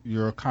was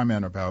your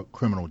comment about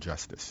criminal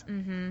justice.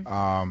 Mm-hmm.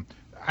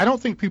 I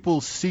don't think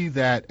people see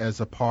that as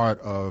a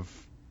part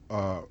of,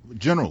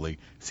 generally,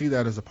 see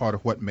that as a part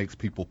of what makes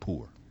people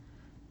poor.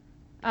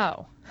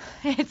 Oh,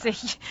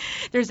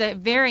 there's a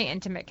very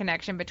intimate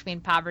connection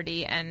between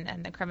poverty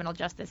and the criminal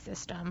justice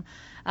system,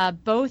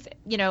 both,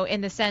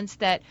 in the sense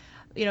that,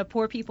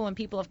 poor people and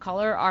people of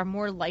color are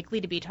more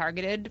likely to be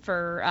targeted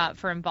for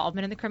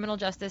involvement in the criminal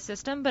justice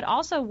system. But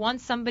also,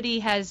 once somebody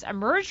has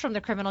emerged from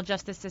the criminal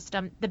justice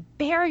system, the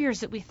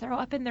barriers that we throw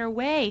up in their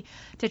way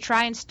to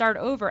try and start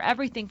over,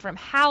 everything from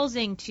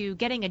housing to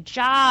getting a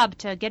job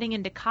to getting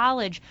into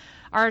college,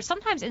 are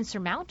sometimes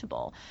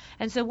insurmountable.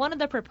 And so one of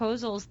the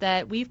proposals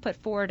that we've put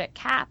forward at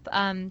CAP,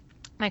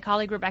 my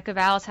colleague Rebecca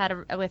Vallis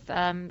with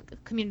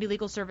Community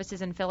Legal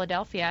Services in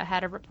Philadelphia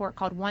had a report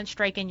called One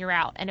Strike and You're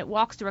Out, and it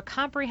walks through a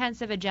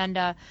comprehensive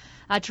agenda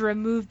to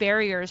remove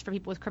barriers for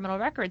people with criminal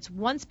records.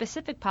 One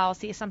specific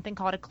policy is something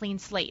called a clean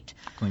slate.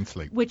 Clean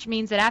slate. Which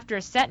means that after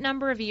a set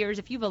number of years,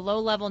 if you have a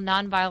low-level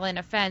nonviolent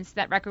offense,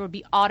 that record would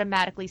be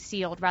automatically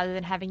sealed rather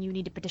than having you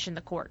need to petition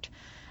the court,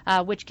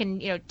 which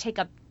can take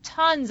up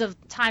tons of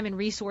time and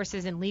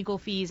resources and legal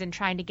fees in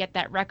trying to get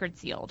that record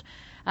sealed.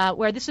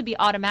 Where this would be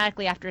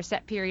automatically after a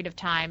set period of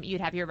time,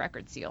 you'd have your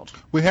record sealed.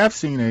 We have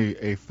seen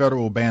a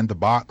federal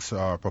ban-the-box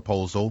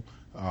proposal,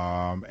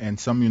 and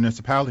some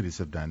municipalities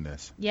have done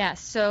this.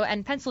 Yes. So,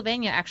 and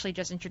Pennsylvania actually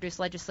just introduced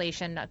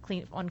legislation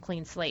on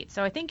clean slate.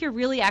 So I think you're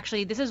really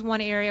this is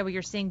one area where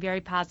you're seeing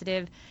very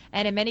positive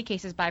and in many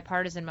cases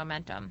bipartisan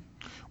momentum.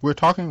 We're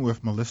talking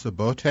with Melissa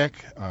Botek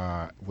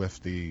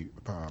with the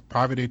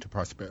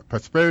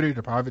Prosperity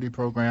to Poverty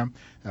program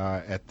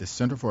at the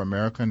Center for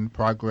American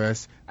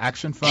Progress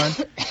Action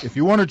Fund. If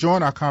you want to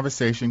join our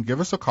conversation, give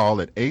us a call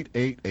at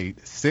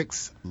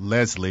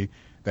 888-6-LESLIE.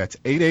 That's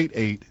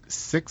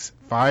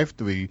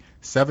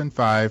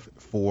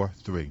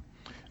 888-653-7543.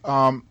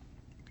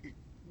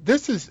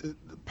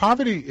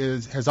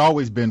 Poverty has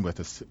always been with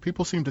us.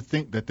 People seem to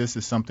think that this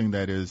is something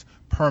that is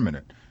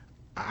permanent.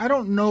 I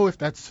don't know if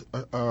that's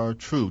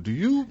true. Do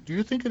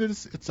you think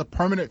it's a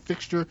permanent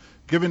fixture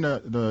given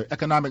the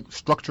economic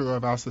structure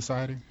of our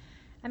society?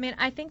 I mean,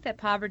 I think that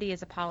poverty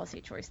is a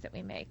policy choice that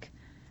we make.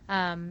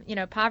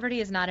 Poverty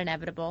is not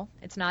inevitable.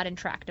 It's not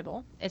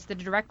intractable. It's the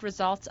direct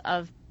result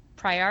of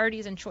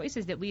priorities and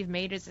choices that we've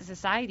made as a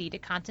society to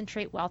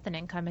concentrate wealth and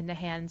income in the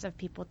hands of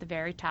people at the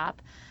very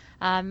top,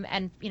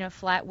 and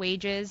flat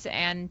wages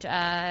and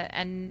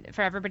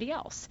for everybody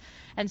else.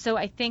 And so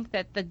I think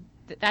that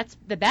that's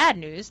the bad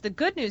news. The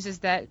good news is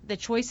that the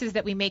choices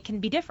that we make can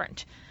be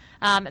different.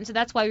 And so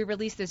that's why we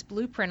released this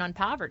blueprint on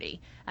poverty.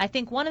 I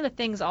think one of the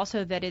things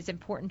also that is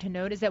important to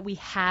note is that we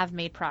have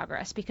made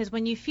progress, because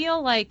when you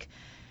feel like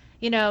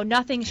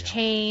nothing's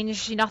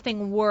changed,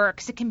 nothing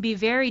works, it can be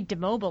very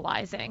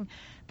demobilizing.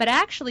 But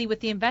actually,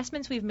 with the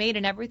investments we've made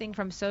in everything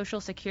from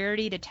Social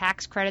Security to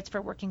tax credits for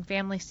working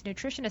families to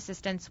nutrition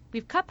assistance,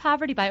 we've cut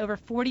poverty by over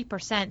 40%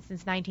 since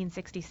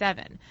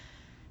 1967.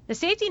 The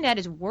safety net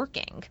is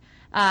working.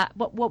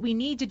 But what we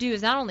need to do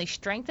is not only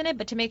strengthen it,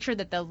 but to make sure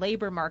that the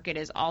labor market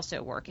is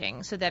also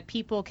working so that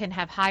people can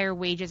have higher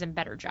wages and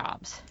better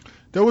jobs.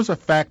 There was a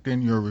fact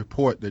in your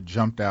report that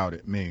jumped out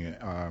at me,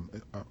 a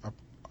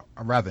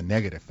rather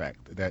negative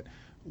fact, that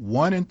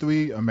 1 in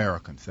 3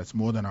 Americans, that's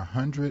more than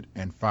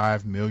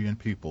 105 million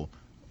people,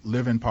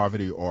 live in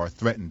poverty or are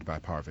threatened by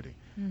poverty.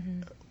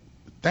 Mm-hmm.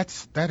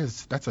 That's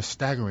a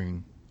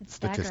staggering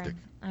statistic. Staggering.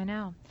 I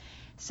know.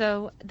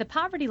 So the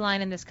poverty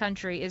line in this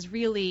country is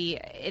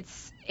really,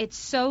 it's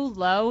so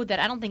low that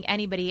I don't think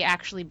anybody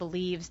actually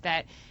believes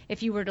that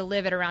if you were to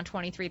live at around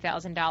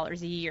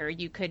 $23,000 a year,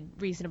 you could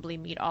reasonably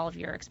meet all of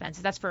your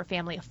expenses. That's for a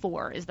family of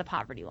 4 is the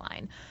poverty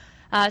line.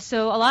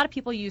 So a lot of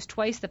people use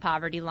twice the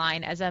poverty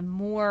line as a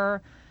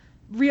more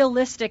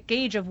realistic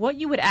gauge of what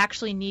you would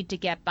actually need to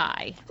get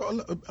by.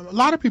 A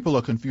lot of people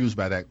are confused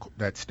by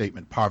that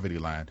statement, poverty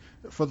line.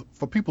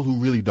 For people who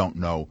really don't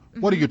know,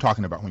 what are you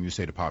talking about when you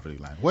say the poverty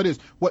line?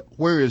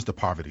 Where is the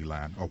poverty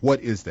line, or what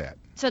is that?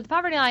 So the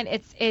poverty line,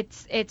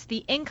 it's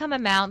the income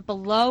amount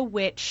below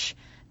which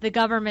the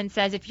government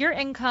says if your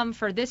income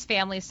for this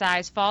family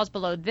size falls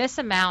below this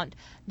amount,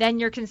 then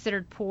you're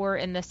considered poor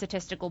in the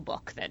statistical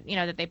book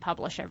that they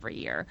publish every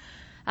year.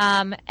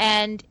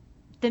 And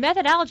the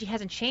methodology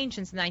hasn't changed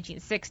since the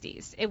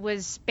 1960s. It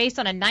was based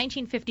on a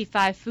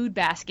 1955 food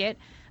basket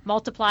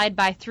multiplied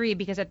by 3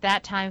 because at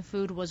that time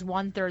food was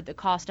 1/3 the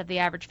cost of the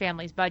average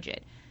family's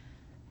budget.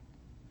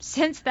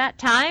 Since that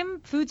time,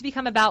 food's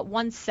become about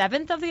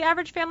 1/7 of the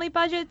average family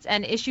budgets,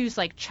 and issues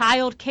like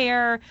child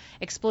care,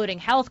 exploding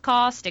health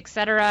costs,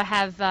 etc.,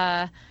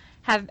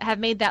 have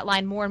made that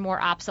line more and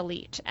more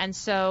obsolete. And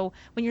so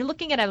when you're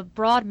looking at a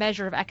broad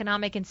measure of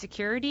economic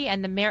insecurity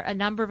and a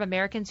number of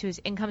Americans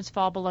whose incomes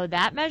fall below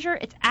that measure,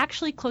 it's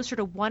actually closer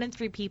to 1 in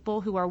 3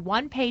 people who are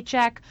 1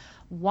 paycheck,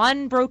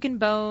 1 broken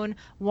bone,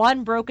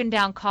 1 broken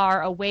down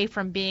car away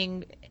from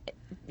being,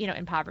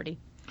 in poverty.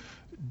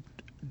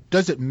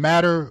 Does it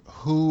matter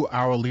who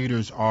our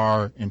leaders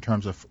are in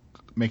terms of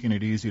making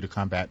it easy to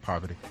combat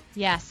poverty?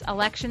 Yes,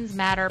 elections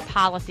matter,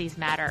 policies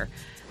matter.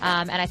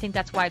 And I think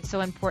that's why it's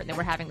so important that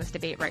we're having this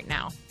debate right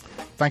now.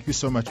 Thank you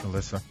so much,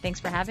 Melissa.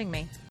 Thanks for having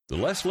me. The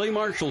Leslie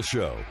Marshall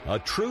Show, a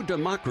true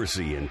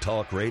democracy in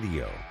talk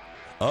radio.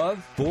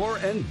 Of, for,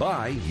 and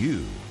by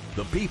you,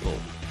 the people.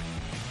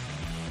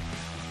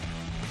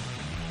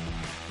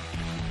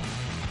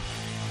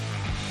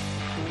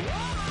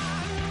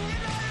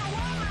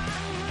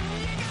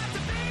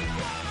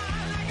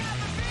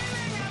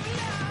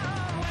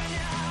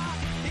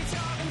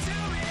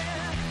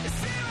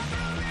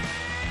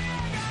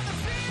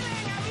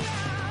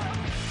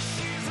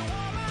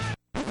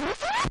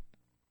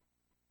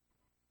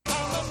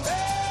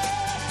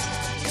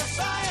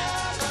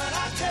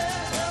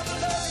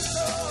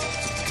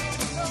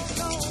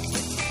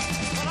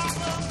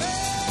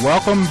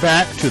 Welcome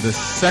back to the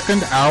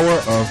second hour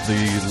of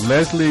the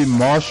Leslie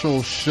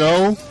Marshall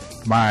Show.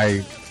 My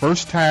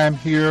first time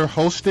here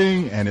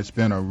hosting, and it's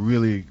been a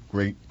really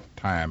great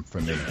time for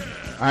me.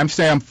 I'm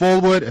Sam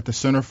Fulwood at the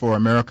Center for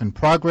American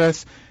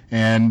Progress,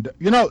 and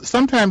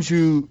sometimes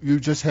you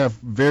just have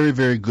very,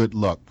 very good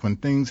luck when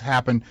things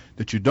happen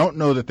that you don't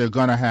know that they're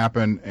going to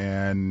happen.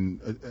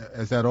 And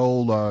as that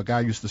old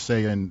guy used to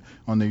say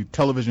on the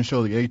television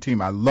show The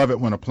A-Team, I love it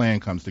when a plan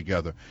comes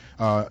together.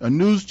 A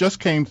news just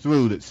came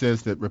through that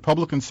says that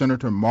Republican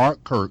Senator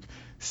Mark Kirk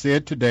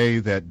said today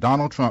that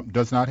Donald Trump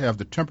does not have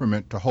the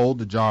temperament to hold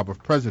the job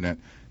of president,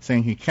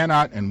 saying he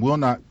cannot and will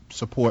not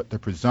support the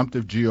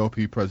presumptive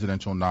GOP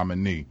presidential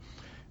nominee.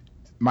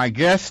 My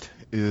guest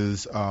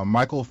is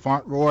Michael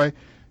Fauntleroy,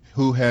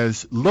 who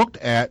has looked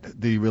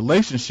at the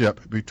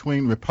relationship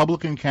between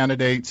Republican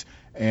candidates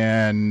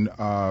and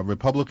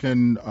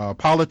Republican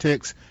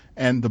politics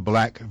and the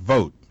black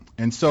vote.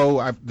 And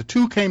so the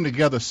two came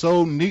together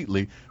so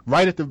neatly.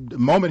 Right at the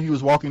moment he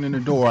was walking in the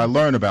door, I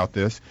learned about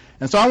this.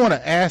 And so I want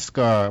to ask,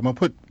 I'm going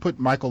to put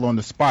Michael on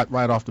the spot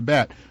right off the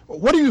bat.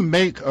 What do you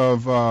make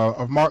of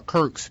Mark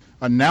Kirk's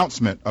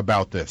announcement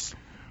about this?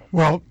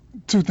 Well,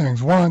 2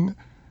 things. One,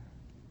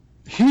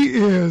 he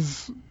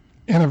is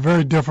in a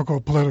very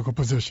difficult political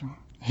position.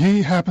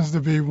 He happens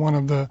to be one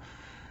of the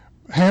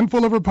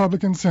handful of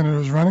Republican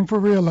senators running for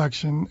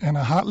re-election in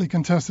a hotly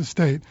contested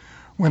state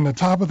when the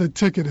top of the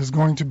ticket is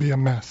going to be a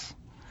mess.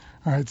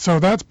 All right, so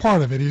that's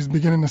part of it. He's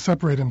beginning to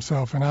separate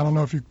himself. And I don't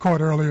know if you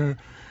caught early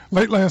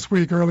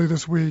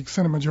this week,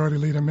 Senate Majority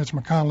Leader Mitch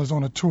McConnell is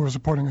on a tour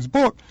supporting his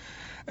book.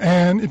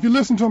 And if you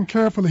listen to him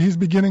carefully, he's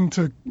beginning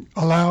to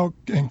allow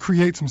and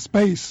create some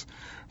space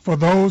for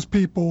those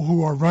people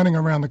who are running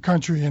around the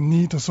country and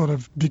need to sort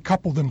of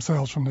decouple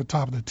themselves from the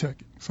top of the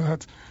ticket. So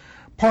that's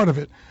part of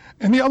it.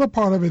 And the other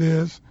part of it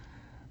is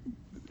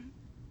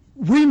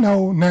we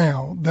know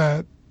now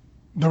that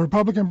the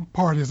Republican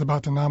Party is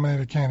about to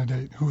nominate a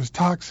candidate who is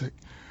toxic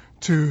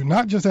to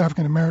not just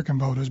African American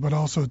voters, but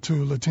also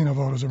to Latino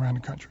voters around the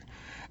country.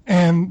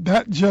 And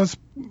that just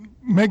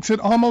makes it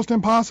almost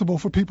impossible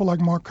for people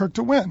like Mark Kirk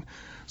to win.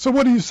 So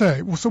what do you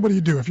say? Well, so what do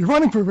you do? If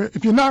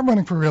you're not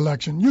running for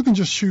re-election, you can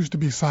just choose to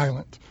be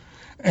silent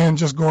and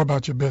just go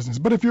about your business.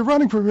 But if you're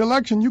running for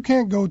re-election, you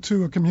can't go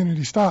to a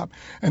community stop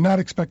and not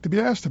expect to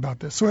be asked about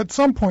this. So at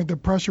some point, the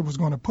pressure was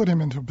going to put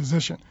him into a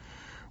position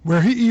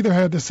where he either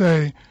had to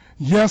say,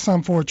 yes,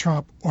 I'm for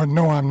Trump, or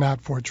no, I'm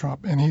not for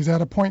Trump. And he's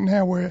at a point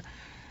now where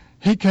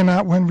he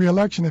cannot win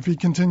re-election if he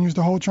continues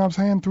to hold Trump's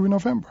hand through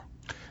November.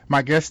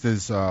 My guest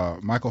is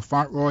Michael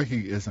Fauntleroy. He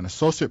is an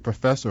associate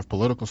professor of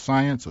political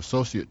science,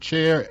 associate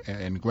chair,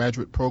 and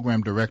graduate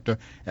program director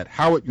at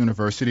Howard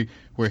University,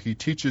 where he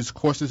teaches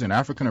courses in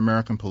African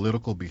American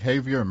political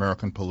behavior,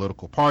 American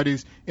political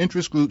parties,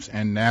 interest groups,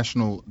 and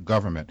national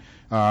government.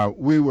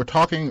 We were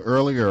talking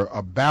earlier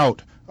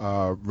about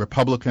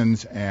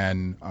Republicans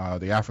and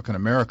the African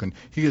American.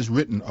 He has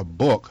written a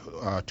book,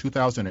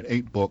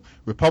 2008 book,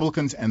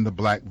 Republicans and the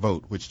Black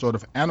Vote, which sort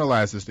of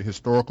analyzes the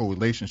historical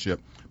relationship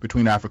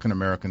between African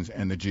Americans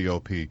and the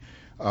GOP.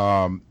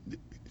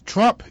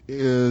 Trump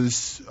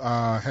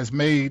has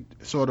made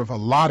sort of a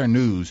lot of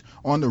news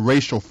on the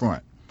racial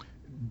front.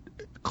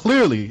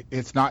 Clearly,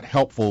 it's not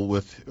helpful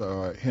with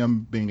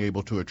him being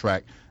able to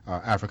attract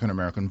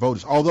African-American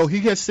voters, although he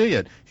has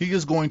said he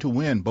is going to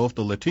win both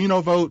the Latino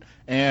vote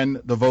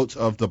and the votes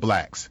of the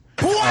blacks.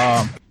 Do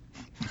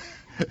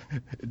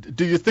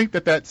you think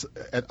that that's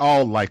at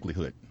all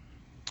likelihood?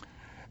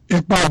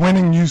 If by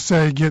winning you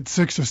say get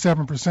 6 or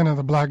 7% of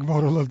the black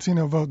vote or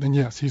Latino vote, then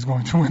yes, he's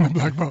going to win the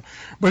black vote.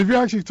 But if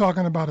you're actually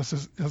talking about a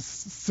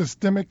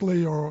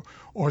systemically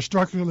or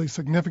structurally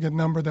significant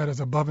number that is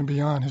above and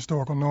beyond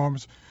historical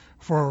norms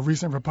for a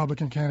recent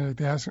Republican candidate,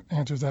 the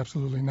answer is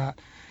absolutely not.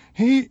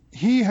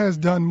 He has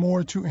done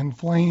more to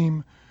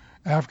inflame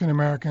African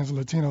Americans,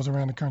 Latinos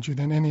around the country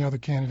than any other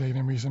candidate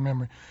in recent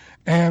memory.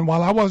 And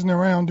while I wasn't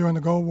around during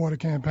the Goldwater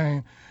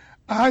campaign,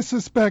 I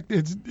suspect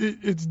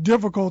it's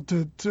difficult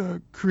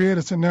to create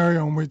a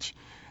scenario in which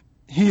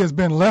he has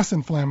been less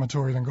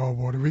inflammatory than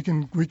Goldwater.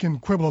 We can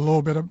quibble a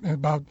little bit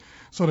about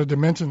sort of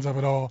dimensions of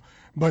it all,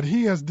 but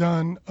he has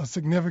done a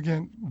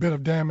significant bit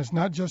of damage,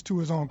 not just to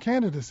his own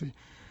candidacy,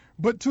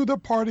 but to the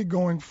party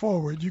going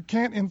forward. You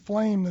can't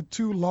inflame the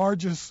two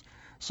largest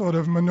sort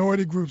of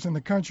minority groups in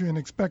the country and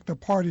expect the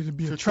party to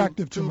be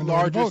attractive to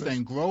minority voters. Largest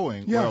and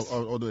growing, yes.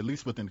 Well, or at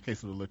least within the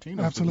case of the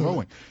Latinos, absolutely.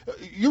 Growing.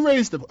 You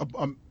raised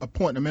a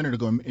point a minute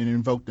ago and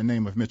invoked the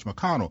name of Mitch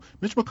McConnell.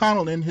 Mitch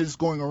McConnell, in his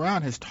going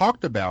around, has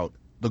talked about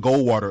the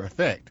Goldwater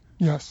effect.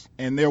 Yes.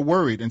 And they're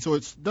worried. And so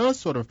it does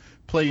sort of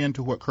play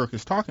into what Kirk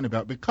is talking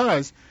about,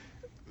 because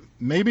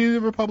maybe the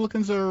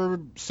Republicans are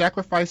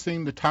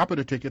sacrificing the top of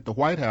the ticket, the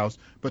White House,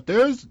 but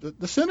there's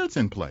the Senate's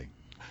in play.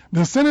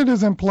 The Senate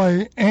is in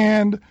play,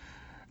 and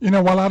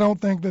while I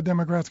don't think the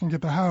Democrats can get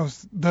the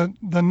House, the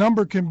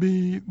number can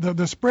be,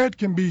 the spread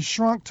can be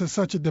shrunk to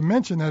such a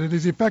dimension that it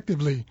is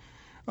effectively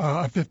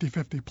a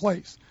 50-50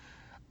 place.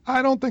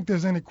 I don't think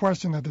there's any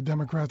question that the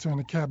Democrats are in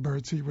the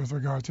catbird seat with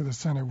regard to the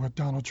Senate with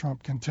Donald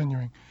Trump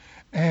continuing.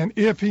 And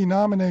if he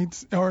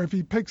nominates, or if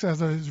he picks as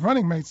his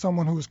running mate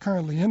someone who is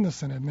currently in the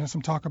Senate, and there's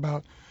some talk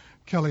about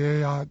Kelly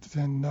Ayotte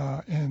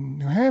in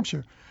New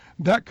Hampshire,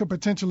 that could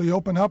potentially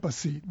open up a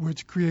seat,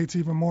 which creates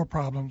even more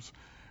problems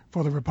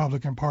for the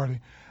Republican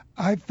Party.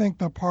 I think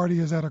the party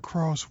is at a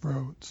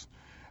crossroads.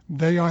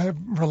 They have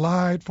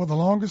relied for the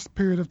longest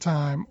period of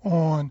time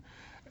on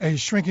a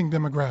shrinking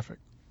demographic,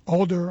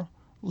 older,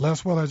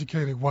 less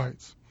well-educated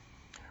whites.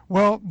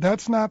 Well,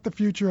 that's not the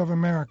future of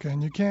America,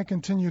 and you can't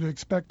continue to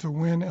expect to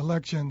win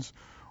elections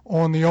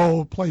on the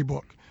old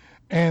playbook.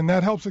 And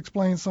that helps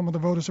explain some of the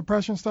voter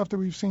suppression stuff that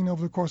we've seen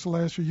over the course of the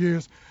last few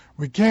years.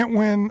 We can't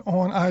win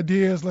on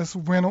ideas, let's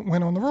win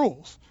on the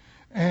rules.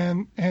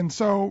 And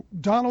so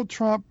Donald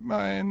Trump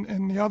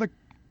and the other,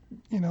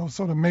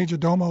 sort of major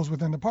domos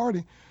within the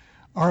party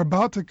are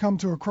about to come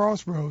to a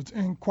crossroads.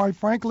 And quite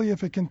frankly,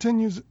 if it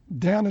continues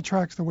down the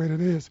tracks the way that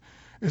it is,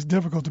 it's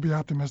difficult to be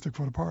optimistic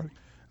for the party.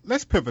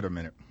 Let's pivot a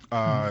minute.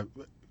 I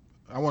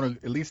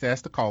want to at least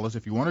ask the callers,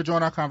 if you want to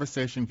join our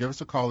conversation, give us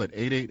a call at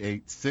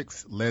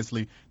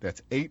 888-6-LESLIE.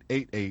 That's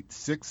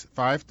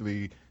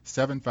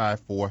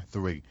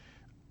 888-653-7543.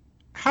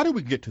 How did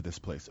we get to this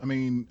place? I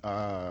mean,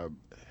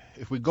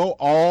 if we go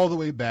all the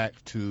way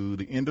back to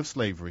the end of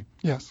slavery,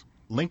 yes,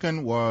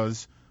 Lincoln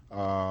was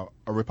a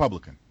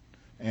Republican.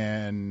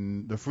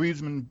 And the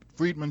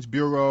Freedmen's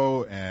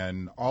Bureau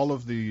and all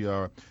of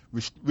the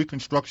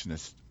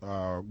Reconstructionists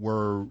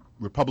were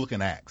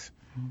Republican acts.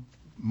 Mm-hmm.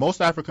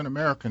 Most African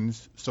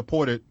Americans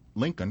supported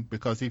Lincoln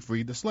because he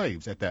freed the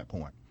slaves at that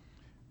point.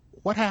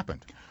 What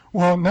happened?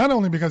 Well, not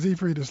only because he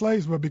freed the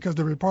slaves, but because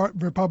the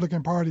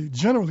Republican Party,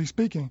 generally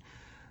speaking,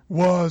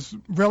 was,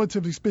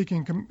 relatively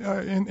speaking,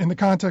 in the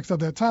context of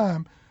that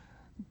time,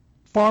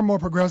 far more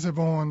progressive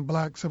on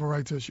black civil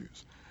rights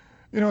issues.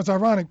 It's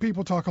ironic.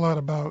 People talk a lot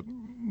about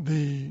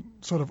the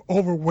sort of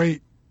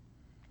overweight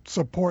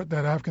support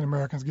that African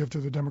Americans give to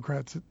the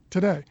Democrats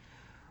today.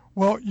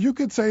 Well, you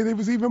could say there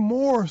was even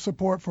more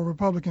support for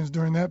Republicans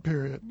during that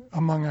period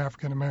among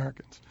African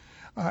Americans.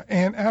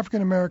 And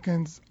African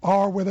Americans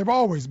are where they've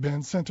always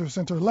been,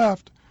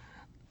 center-left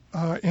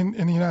in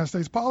the United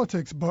States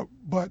politics. But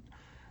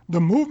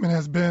the movement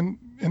has been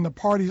in the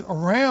parties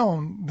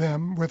around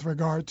them with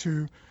regard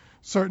to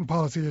certain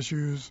policy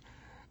issues,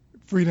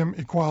 freedom,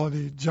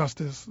 equality,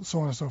 justice, so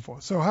on and so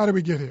forth. So how did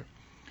we get here?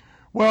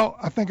 Well,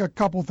 I think a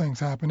couple things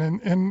happened.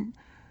 And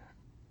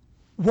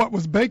what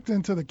was baked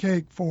into the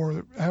cake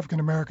for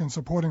African Americans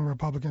supporting the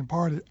Republican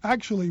Party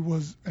actually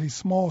was a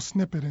small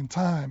snippet in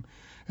time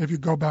if you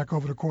go back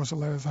over the course of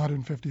the last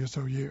 150 or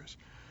so years.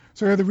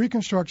 So you had the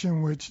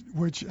Reconstruction,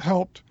 which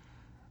helped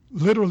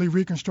literally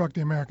reconstruct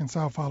the American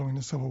South following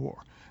the Civil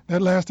War.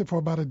 That lasted for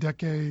about a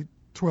decade,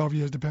 12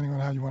 years, depending on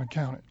how you want to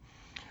count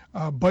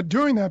it. But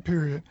during that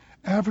period,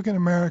 African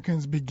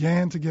Americans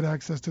began to get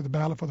access to the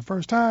ballot for the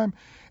first time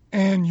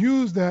and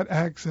used that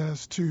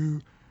access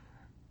to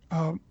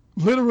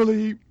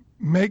literally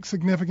make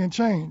significant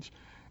change.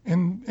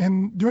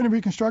 And during the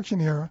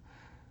Reconstruction era,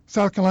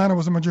 South Carolina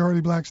was a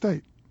majority black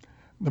state.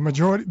 The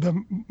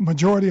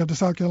majority of the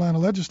South Carolina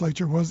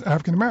legislature was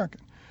African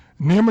American.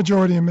 Near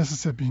majority in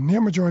Mississippi,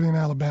 near majority in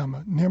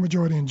Alabama, near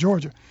majority in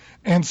Georgia.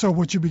 And so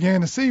what you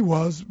began to see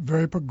was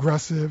very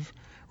progressive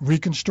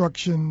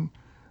Reconstruction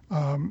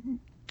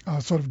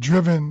sort of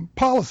driven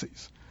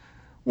policies.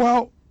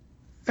 Well,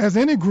 as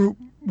any group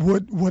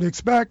would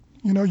expect,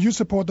 you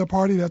support the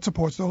party that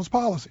supports those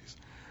policies.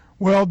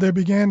 Well, there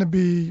began to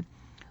be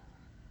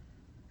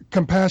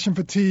compassion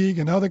fatigue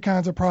and other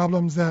kinds of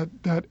problems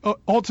that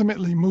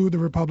ultimately moved the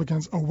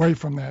Republicans away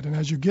from that. And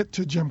as you get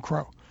to Jim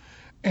Crow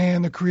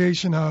and the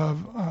creation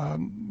of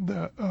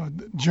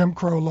the Jim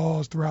Crow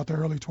laws throughout the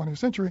early 20th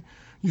century,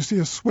 you see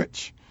a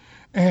switch.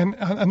 And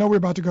I know we're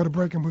about to go to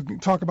break, and we can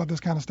talk about this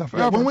kind of stuff.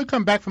 Yeah, when we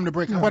come back from the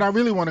break, what I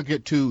really want to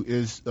get to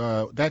is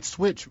that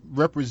switch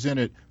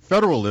represented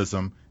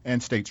federalism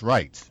and states'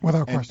 rights.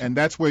 Without question. And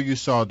that's where you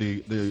saw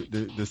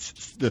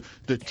the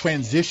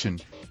transition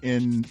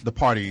in the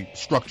party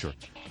structure.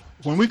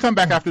 When we come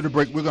back after the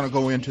break, we're going to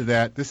go into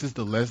that. This is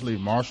the Leslie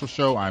Marshall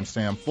Show. I'm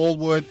Sam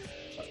Fulwood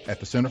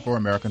at the Center for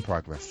American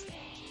Progress.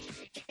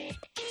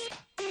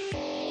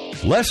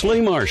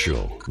 Leslie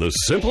Marshall, the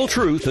simple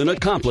truth in a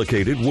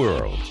complicated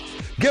world.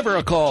 Give her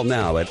a call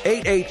now at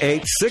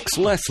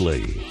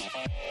 888-6-LESLIE.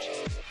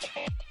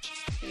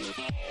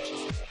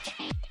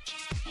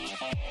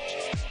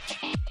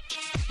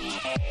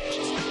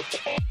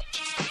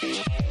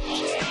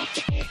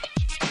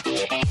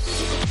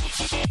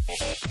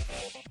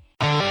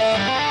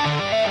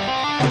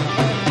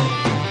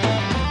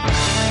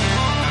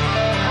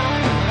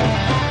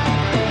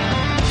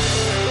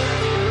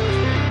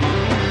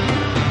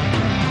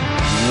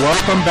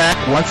 Welcome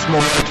back once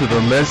more to the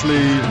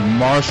Leslie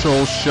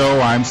Marshall Show.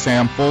 I'm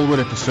Sam Fulwood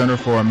at the Center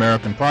for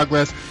American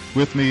Progress.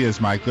 With me is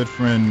my good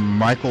friend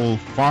Michael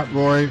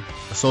Fauntleroy,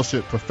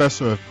 Associate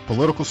Professor of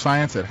Political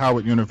Science at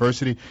Howard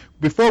University.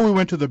 Before we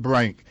went to the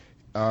break,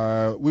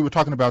 we were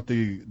talking about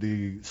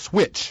the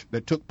switch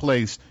that took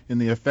place in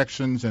the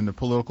affections and the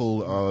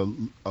political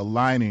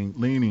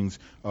leanings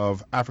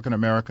of African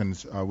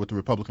Americans with the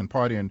Republican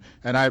Party, and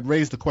I had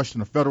raised the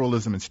question of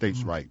federalism and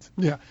states' rights.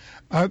 Yeah.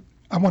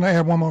 I want to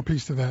add one more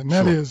piece to that, and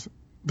that is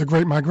the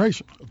Great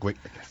Migration.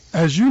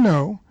 As you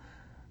know,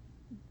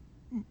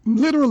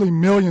 literally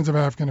millions of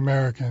African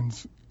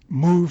Americans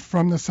moved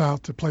from the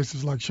South to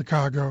places like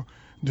Chicago,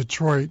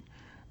 Detroit,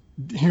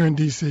 here in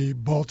D.C.,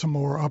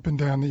 Baltimore, up and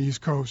down the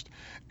East Coast,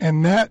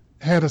 and that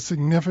had a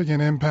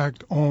significant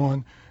impact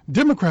on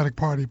Democratic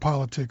Party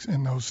politics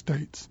in those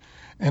states.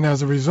 And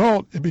as a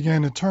result, it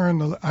began to turn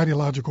the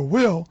ideological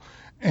wheel,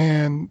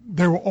 and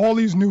there were all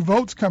these new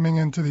votes coming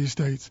into these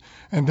states,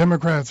 and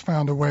Democrats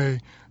found a way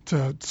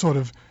to sort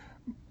of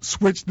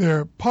switch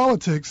their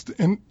politics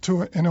in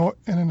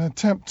an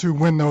attempt to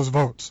win those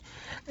votes.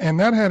 And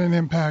that had an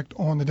impact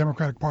on the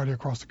Democratic Party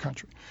across the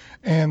country.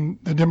 And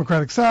the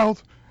Democratic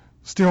South,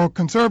 still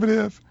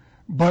conservative,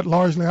 but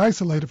largely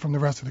isolated from the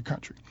rest of the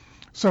country.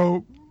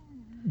 So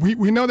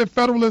we know that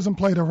federalism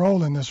played a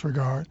role in this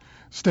regard.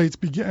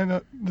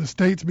 The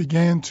states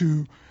began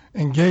to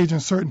engage in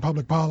certain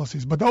public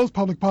policies, but those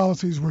public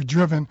policies were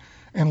driven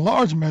in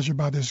large measure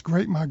by this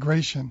great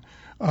migration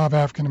of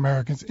African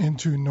Americans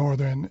into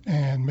northern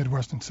and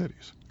midwestern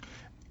cities.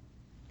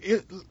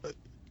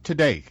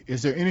 Today,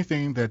 is there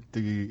anything that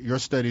your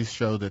studies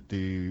show that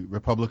the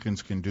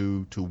Republicans can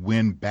do to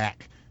win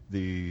back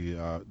the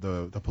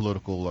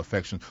political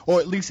affection, or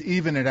at least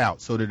even it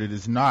out so that it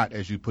is not,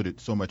 as you put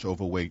it, so much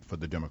overweight for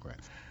the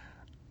Democrats?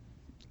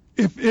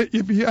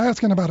 If you're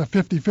asking about a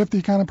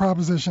 50-50 kind of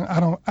proposition,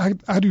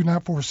 I do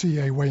not foresee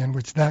a way in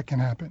which that can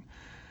happen.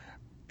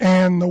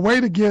 And the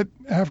way to get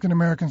African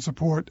American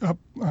support up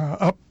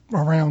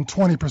around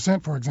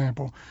 20%, for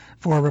example,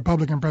 for a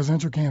Republican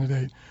presidential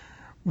candidate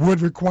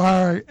would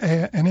require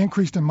an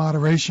increase in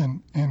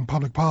moderation in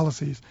public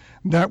policies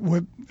that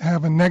would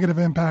have a negative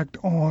impact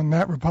on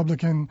that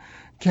Republican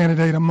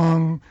candidate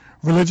among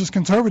religious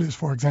conservatives,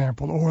 for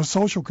example, or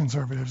social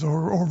conservatives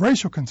or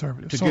racial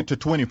conservatives. Get to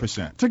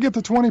 20%. To get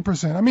to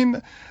 20%. I mean,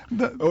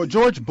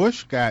 George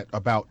Bush got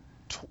about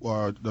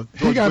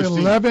he got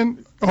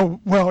 11. Oh,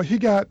 well, he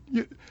got.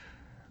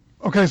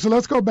 Okay, so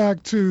let's go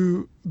back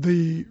to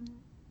the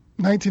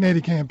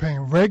 1980 campaign.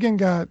 Reagan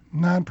got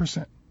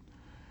 9%.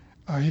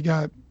 He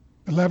got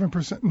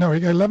 11%. No, he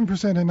got 11%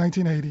 in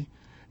 1980.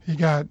 He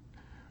got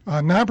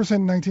 9%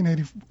 in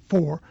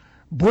 1984.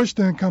 Bush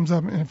then comes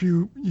up, and a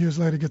few years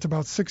later gets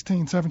about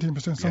 16,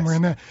 17%, somewhere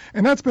in there.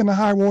 And that's been the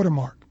high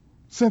watermark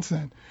since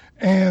then.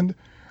 And,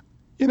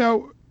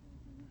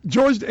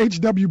 George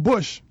H.W.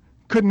 Bush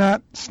could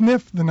not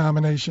sniff the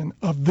nomination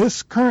of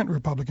this current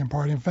Republican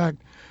Party. In fact,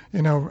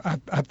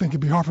 I think it'd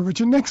be hard for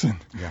Richard Nixon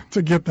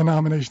to get the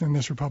nomination in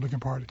this Republican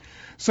Party.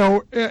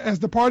 So as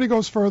the party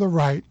goes further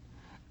right,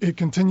 it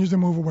continues to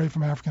move away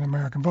from African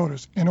American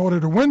voters. In order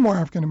to win more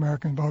African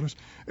American voters,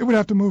 it would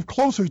have to move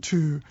closer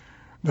to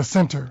the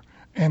center.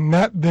 And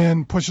that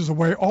then pushes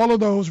away all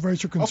of those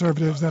racial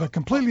conservatives that are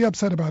completely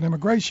upset about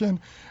immigration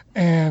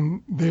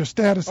and their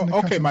status in the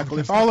country. Okay, Michael,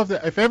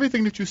 if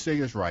everything that you say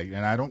is right,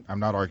 and I'm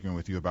not arguing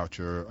with you about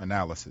your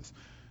analysis,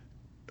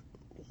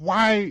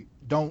 why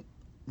don't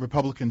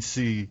Republicans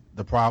see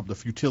the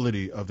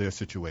futility of their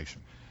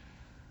situation?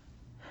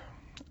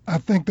 I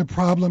think the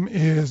problem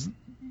is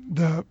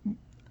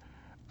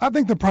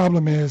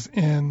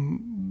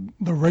in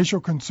the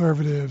racial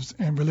conservatives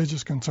and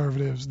religious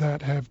conservatives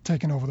that have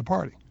taken over the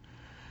party.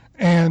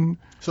 And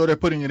so they're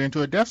putting it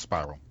into a death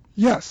spiral.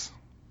 Yes,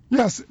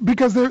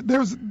 because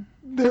there's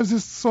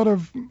this sort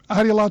of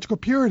ideological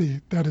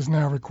purity that is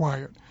now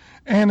required.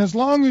 And as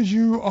long as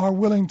you are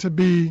willing to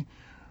be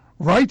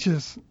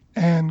righteous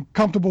and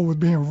comfortable with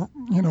being,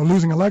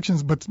 losing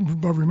elections, but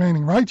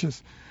remaining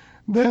righteous,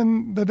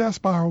 then the death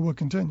spiral will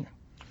continue.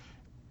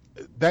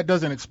 That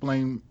doesn't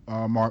explain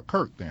Mark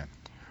Kirk then.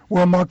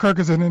 Well, Mark Kirk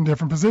is in a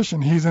different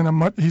position. He's in a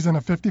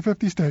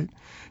 50-50 state.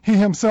 He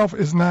himself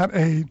is not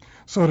a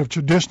sort of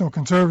traditional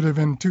conservative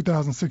in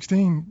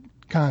 2016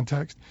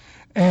 context.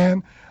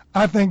 And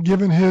I think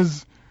given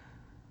his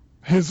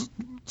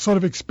sort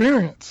of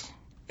experience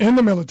in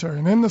the military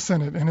and in the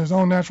Senate and his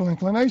own natural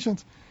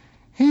inclinations,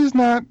 he's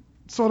not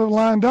sort of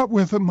lined up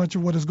with much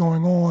of what is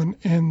going on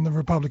in the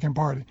Republican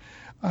Party.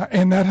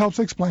 And that helps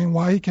explain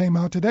why he came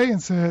out today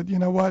and said, you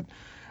know what,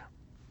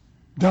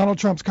 Donald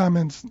Trump's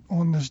comments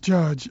on this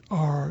judge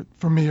are,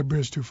 for me, a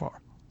bridge too far.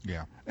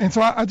 Yeah. And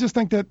so I just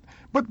think that,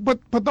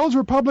 but those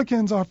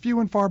Republicans are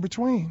few and far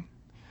between.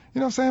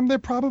 Sam, they're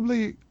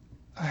probably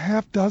a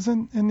half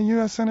dozen in the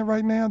U.S. Senate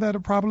right now that are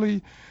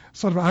probably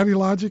sort of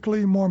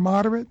ideologically more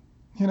moderate.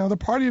 The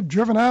party have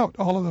driven out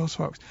all of those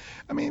folks.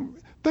 I mean,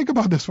 think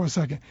about this for a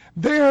second.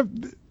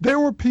 There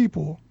were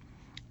people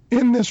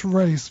in this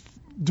race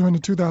during the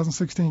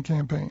 2016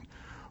 campaign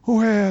who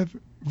had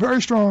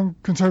very strong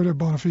conservative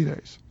bona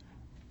fides.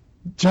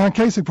 John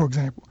Kasich, for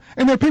example,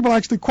 and there are people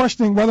actually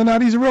questioning whether or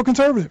not he's a real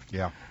conservative.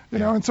 Yeah.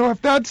 And so if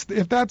that's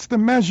the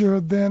measure,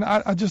 then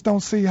I just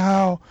don't see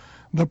how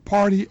the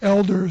party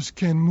elders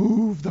can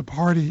move the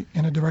party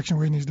in a direction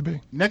where it needs to be.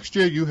 Next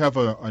year, you have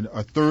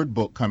a third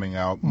book coming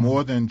out,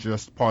 more than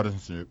just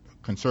partisanship,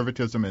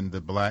 conservatism and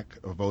the black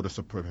voter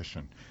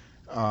suppression.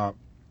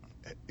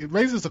 It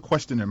raises a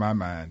question in my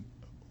mind.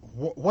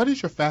 What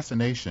is your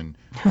fascination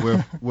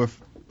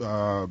with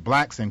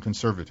blacks and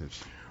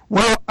conservatives?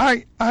 Well,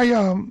 I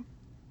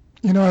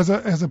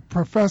as a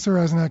professor,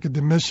 as an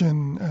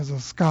academician, as a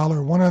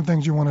scholar, one of the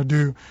things you want to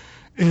do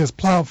is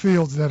plow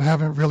fields that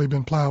haven't really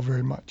been plowed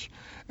very much.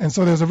 And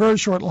so there's a very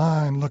short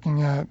line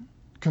looking at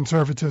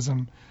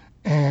conservatism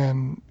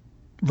and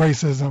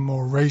racism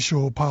or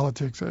racial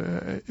politics,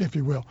 if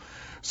you will.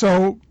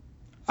 So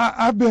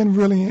I've been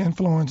really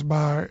influenced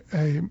by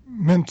a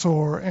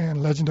mentor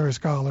and legendary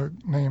scholar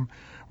named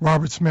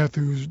Robert Smith,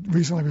 who's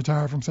recently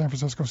retired from San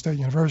Francisco State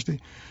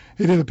University.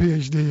 He did a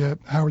PhD at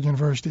Howard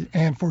University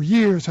and for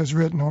years has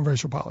written on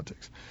racial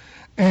politics.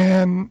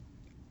 And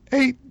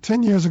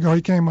 8-10 years ago,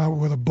 he came out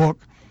with a book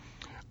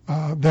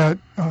that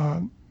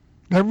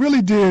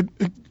really did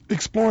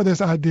explore this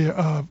idea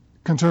of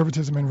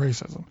conservatism and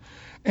racism.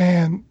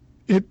 And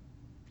it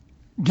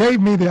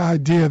gave me the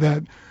idea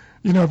that,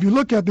 if you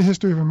look at the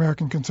history of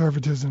American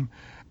conservatism,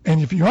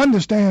 and if you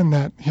understand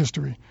that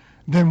history,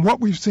 then what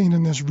we've seen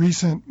in this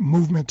recent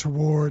movement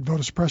toward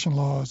voter suppression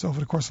laws over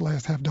the course of the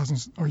last half dozen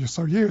or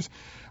so years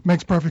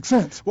makes perfect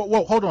sense.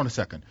 Well, hold on a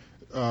second.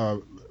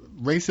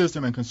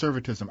 Racism and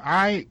conservatism.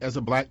 I, as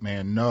a black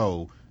man,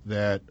 know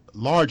that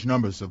large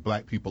numbers of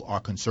black people are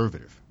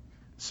conservative.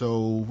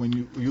 So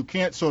when you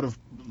can't sort of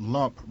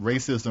lump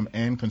racism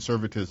and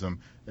conservatism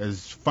as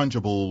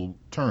fungible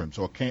terms,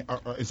 or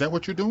is that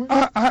what you're doing?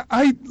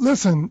 I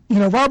listen.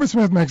 Robert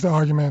Smith makes the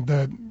argument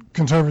that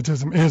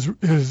conservatism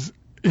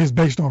is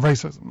based on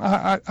racism.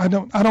 I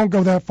don't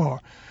go that far,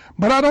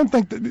 but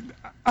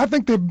I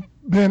think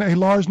there've been a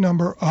large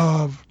number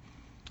of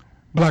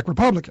black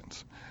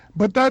Republicans,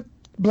 but that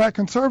black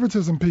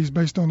conservatism piece,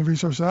 based on the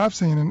research that I've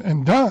seen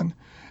and done,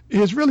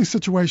 is really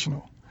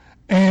situational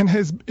and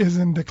is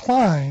in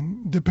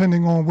decline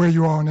depending on where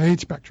you are on the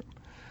age spectrum.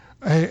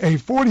 A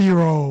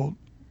 40-year-old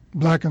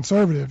black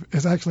conservative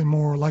is actually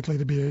more likely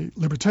to be a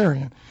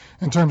libertarian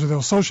in terms of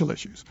those social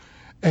issues.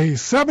 A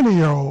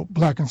 70-year-old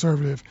black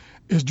conservative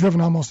is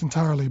driven almost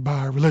entirely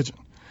by religion.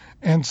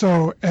 And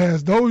so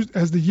as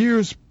the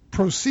years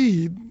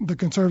proceed, the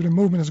conservative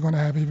movement is going to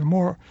have even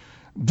more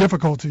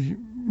difficulty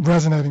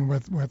resonating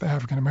with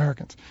African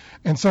Americans.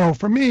 And so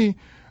for me,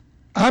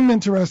 I'm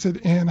interested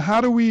in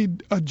how do we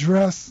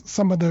address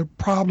some of the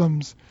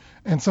problems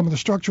and some of the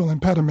structural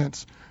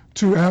impediments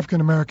to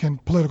African American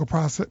political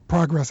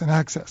progress and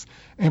access.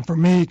 And for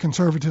me,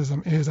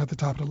 conservatism is at the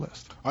top of the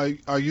list.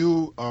 Are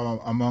you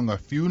among a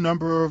few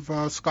number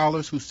of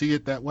scholars who see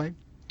it that way?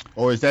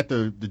 Or is that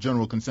the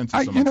general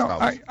consensus among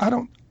scholars? I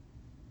don't,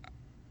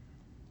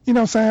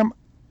 Sam,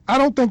 I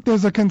don't think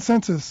there's a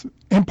consensus,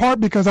 in part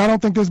because I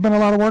don't think there's been a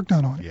lot of work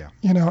done on it.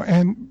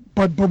 Yeah.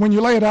 But when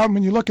you lay it out and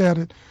when you look at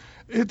it,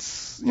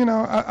 it's,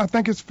 I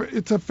think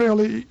it's a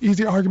fairly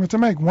easy argument to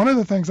make. One of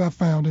the things I've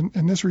found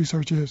in this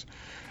research is,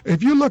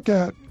 if you look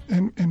at,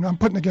 and I'm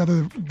putting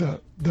together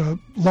the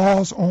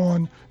laws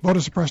on voter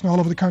suppression all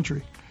over the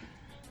country,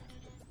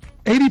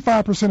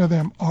 85% of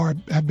them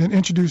have been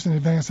introduced and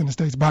advanced in the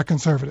states by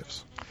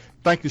conservatives.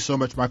 Thank you so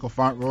much, Michael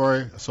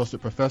Fauntleroy,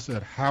 Associate Professor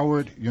at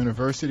Howard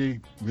University.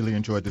 Really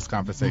enjoyed this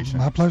conversation.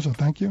 My pleasure.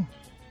 Thank you.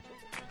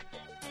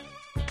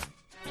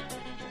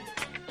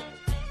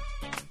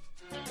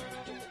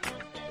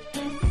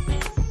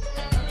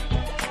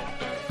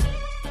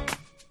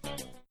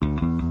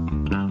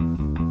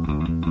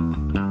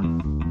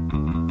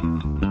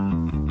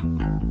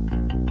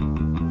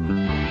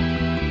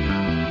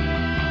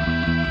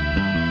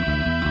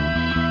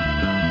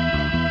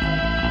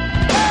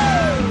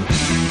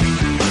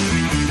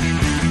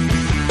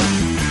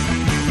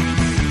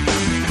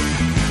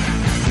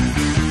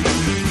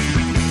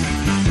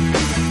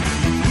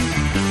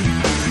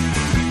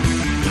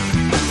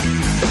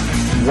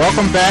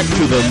 Welcome back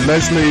to the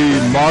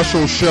Leslie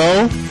Marshall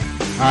Show.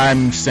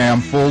 I'm Sam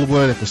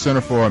Fulwood at the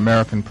Center for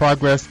American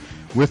Progress.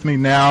 With me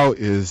now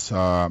is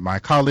my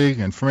colleague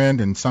and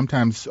friend and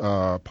sometimes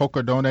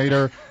poker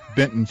donator,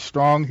 Benton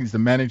Strong. He's the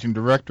Managing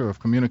Director of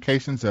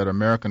Communications at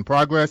American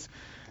Progress.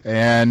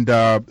 And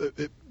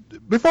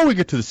before we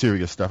get to the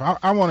serious stuff,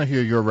 I want to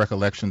hear your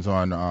recollections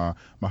on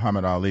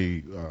Muhammad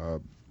Ali.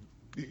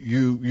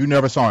 You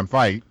never saw him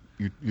fight.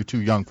 You're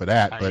too young for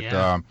that. But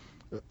yeah.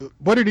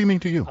 What did he mean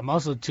to you? I'm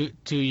also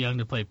too young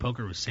to play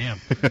poker with Sam.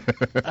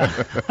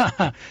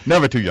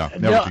 Never too young.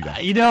 Too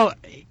young.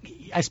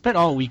 I spent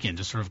all weekend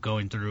just sort of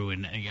going through,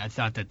 and I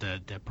thought that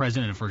the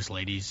President and First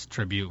Lady's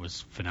tribute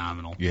was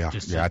phenomenal. I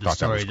thought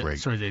that was great. The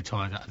story they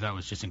told, that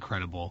was just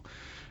incredible.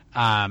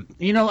 I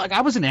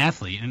was an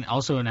athlete and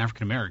also an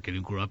African American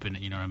who grew up in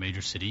a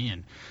major city,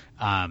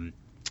 and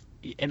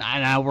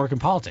I work in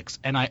politics,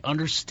 and I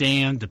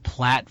understand the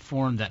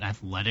platform that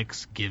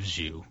athletics gives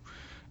you.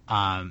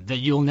 That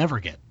you'll never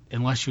get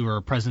unless you are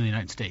president of the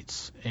United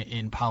States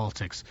in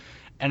politics.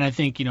 And I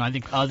think,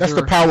 that's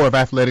the power of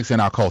athletics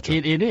in our culture.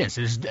 It is.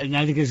 And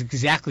I think it's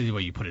exactly the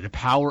way you put it. The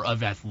power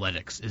of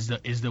athletics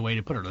is the way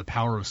to put it. The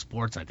power of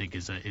sports, I think,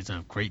 is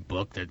a great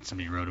book that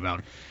somebody wrote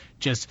about.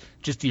 Just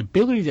the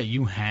ability that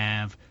you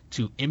have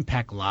to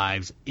impact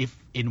lives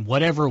in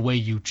whatever way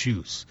you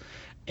choose.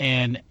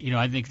 And,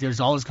 I think there's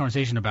all this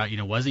conversation about,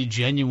 was he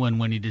genuine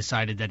when he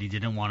decided that he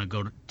didn't want to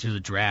go to the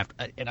draft?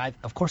 And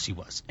of course he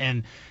was.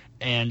 And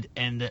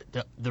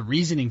the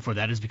reasoning for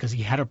that is because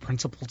he had a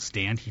principled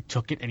stand. He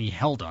took it and he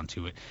held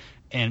onto it.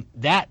 And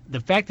the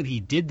fact that he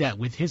did that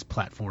with his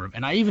platform,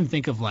 and I even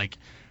think of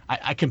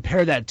I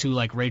compare that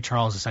to Ray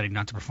Charles deciding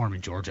not to perform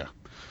in Georgia,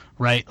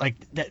 right?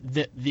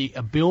 The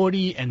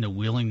ability and the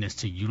willingness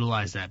to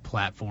utilize that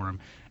platform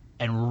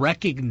and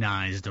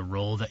recognize the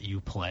role that you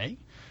play.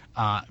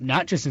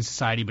 Not just in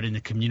society, but in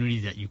the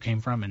community that you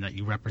came from and that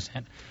you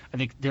represent. I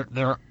think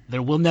there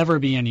will never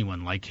be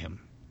anyone like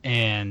him,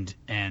 and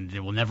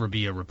there will never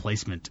be a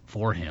replacement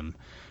for him,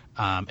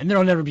 and there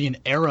will never be an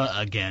era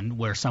again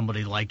where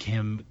somebody like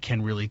him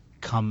can really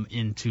come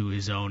into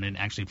his own and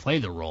actually play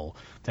the role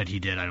that he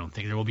did. I don't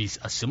think there will be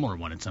a similar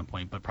one at some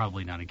point, but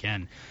probably not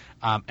again.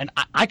 And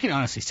I can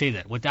honestly say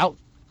that without,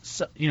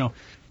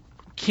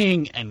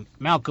 King and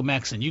Malcolm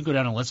X, and you go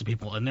down a list of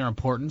people and their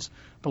importance,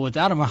 but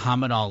without a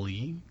Muhammad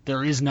Ali,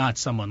 there is not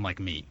someone like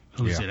me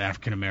who's an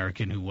African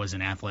American who was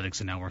in athletics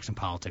and now works in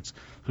politics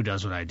who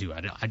does what I do.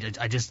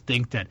 I just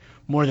think that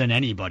more than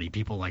anybody,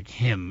 people like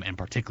him and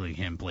particularly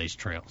him blaze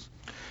trails.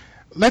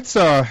 Let's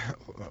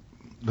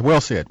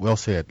well said.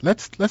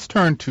 Let's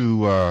turn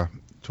to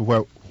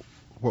what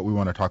we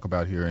want to talk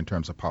about here in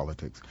terms of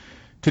politics.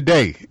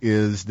 Today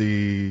is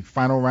the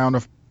final round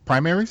of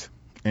primaries.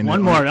 And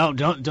one more. No,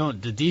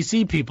 don't. The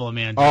D.C. people,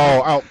 man.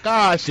 Oh,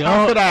 gosh.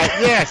 How could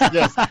I?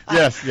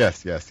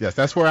 Yes.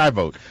 That's where I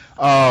vote.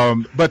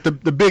 But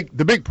the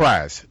big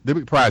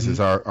prizes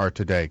are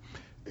today.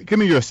 Give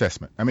me your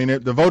assessment. I mean,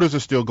 the voters are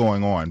still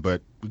going on,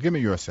 but give me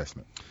your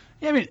assessment.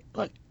 Yeah, I mean,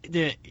 look,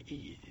 the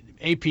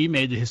AP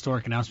made the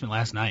historic announcement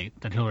last night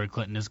that Hillary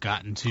Clinton has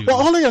gotten to.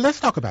 Well, let's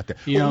talk about that.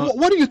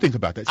 What do you think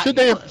about that? Should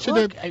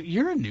they?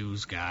 You're a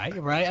news guy,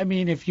 right? I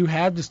mean, if you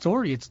have the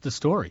story, it's the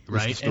story,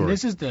 right? It's the story.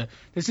 And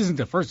this isn't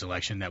the first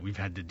election that we've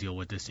had to deal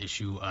with this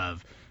issue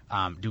of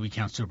do we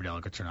count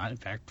superdelegates or not? In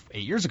fact,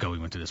 8 years ago we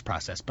went through this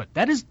process, but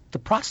that is the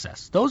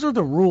process. Those are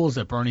the rules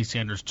that Bernie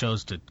Sanders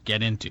chose to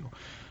get into.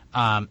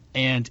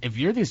 And if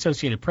you're the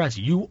Associated Press,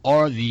 you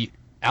are the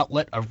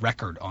outlet of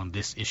record on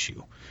this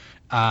issue.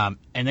 And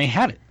they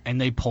had it, and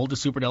they polled the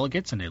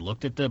superdelegates, and they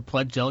looked at the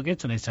pledged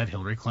delegates, and they said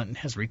Hillary Clinton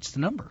has reached the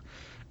number.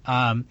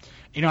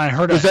 I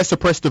heard. Does that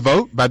suppress the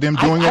vote by them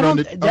doing it on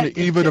the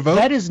eve of the vote?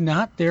 That is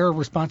not their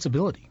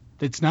responsibility.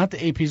 It's not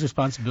the AP's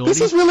responsibility.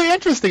 This is really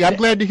interesting. I'm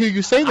glad to hear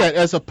you say that.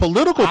 As a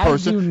political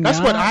person, that's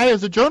what I,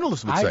 as a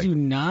journalist, would say. I do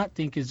not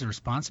think it's the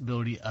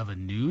responsibility of a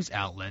news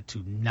outlet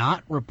to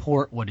not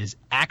report what is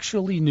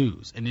actually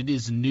news. And it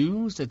is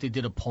news that they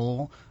did a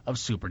poll of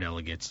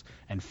superdelegates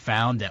and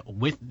found that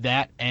with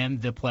that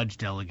and the pledge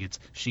delegates,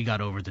 she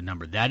got over the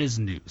number. That is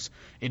news.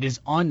 It is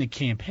on the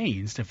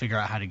campaigns to figure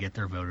out how to get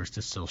their voters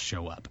to still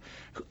show up.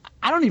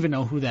 I don't even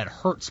know who that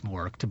hurts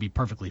more, to be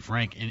perfectly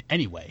frank, in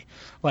any way.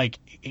 Like,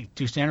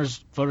 do Sanders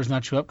voters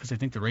not show up because they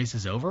think the race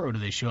is over, or do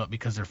they show up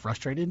because they're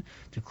frustrated?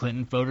 Do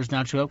Clinton voters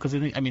not show up because they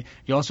think? I mean,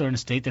 you also are in a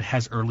state that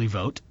has early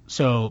vote,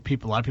 so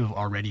a lot of people have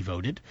already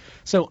voted.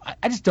 So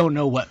I just don't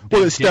know what.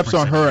 Well, it steps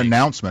on her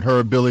announcement, her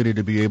ability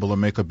to be able to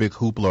make a big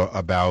hoopla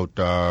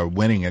about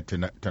winning it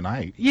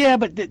tonight. Yeah,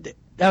 but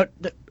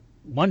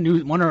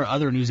one or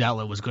other news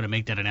outlet was going to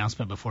make that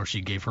announcement before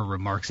she gave her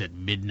remarks at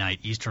midnight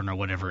Eastern or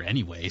whatever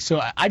anyway.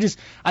 So I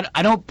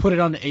don't put it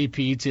on the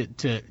AP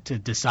to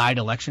decide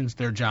elections.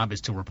 Their job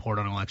is to report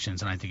on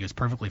elections, and I think it's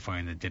perfectly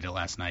fine that they did it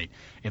last night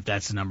if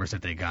that's the numbers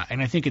that they got.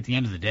 And I think at the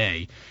end of the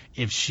day,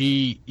 if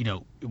she,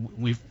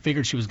 we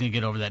figured she was going to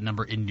get over that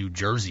number in New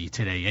Jersey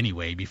today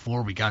anyway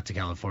before we got to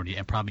California,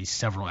 and probably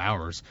several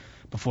hours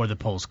before the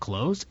polls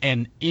closed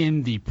and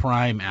in the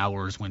prime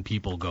hours when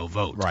people go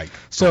vote. Right.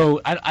 So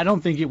I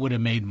don't think it would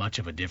have made much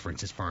of a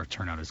difference as far as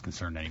turnout is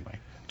concerned anyway.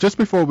 Just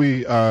before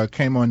we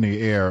came on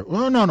the air,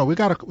 we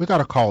got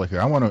a caller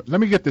here. Let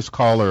me get this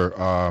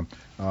caller.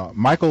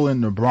 Michael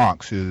in the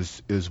Bronx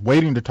is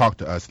waiting to talk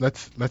to us.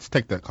 Let's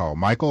take that call.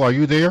 Michael, are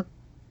you there?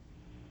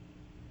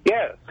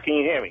 Yes. Can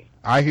you hear me?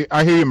 I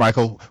hear you,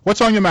 Michael.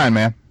 What's on your mind,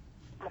 man?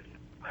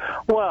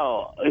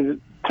 Well, in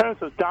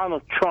terms of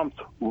Donald Trump's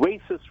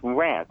racist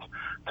rant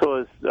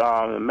towards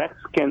a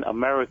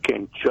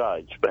Mexican-American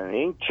judge, but it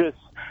ain't just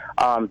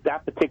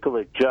that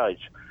particular judge.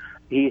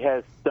 He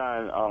has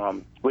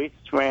done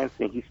racist rants,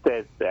 and he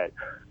says that,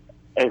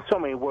 in so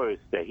many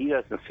words, that he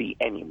doesn't see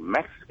any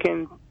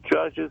Mexican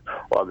judges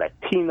or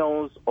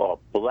Latinos or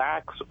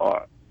blacks,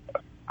 or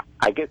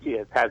I guess he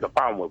has a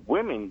problem with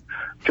women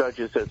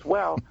judges as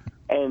well.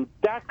 And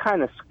that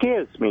kind of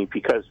scares me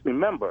because,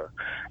 remember,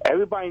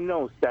 everybody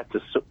knows that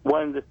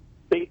one of the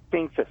big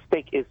things at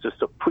stake is the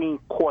Supreme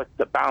Court,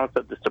 the balance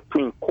of the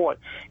Supreme Court,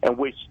 in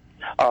which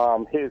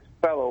his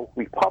fellow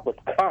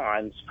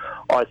Republicans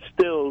are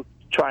still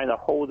trying to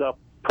hold up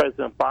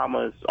President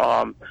Obama's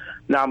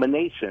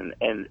nomination.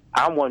 And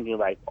I'm wondering,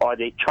 are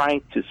they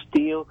trying to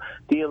steal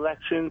the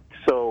election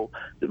so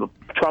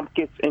Trump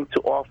gets into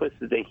office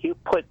and then he'll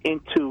put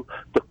into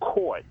the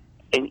court,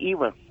 and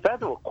even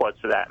federal courts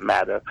for that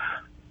matter,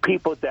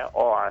 people that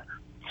are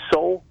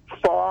so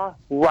far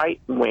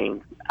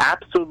right-wing,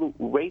 absolute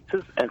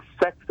racist and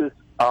sexist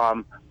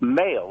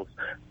males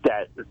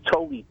that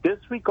totally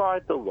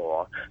disregard the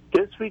law,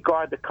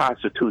 disregard the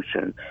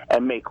Constitution,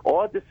 and make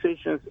all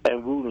decisions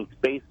and rulings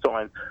based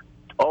on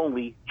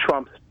only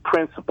Trump's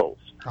principles.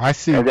 I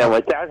see. And then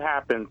when that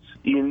happens,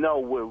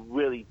 we're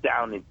really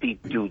down in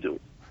deep doo-doo.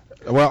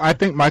 Well, I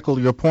think, Michael,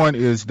 your point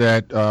is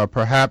that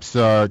perhaps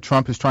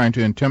Trump is trying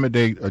to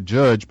intimidate a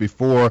judge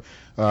before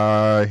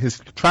his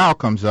trial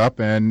comes up,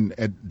 and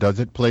does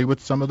it play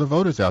with some of the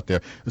voters out there?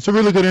 It's a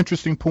really good,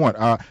 interesting point.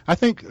 I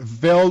think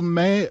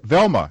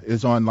Velma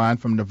is online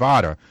from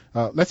Nevada.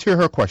 Let's hear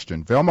her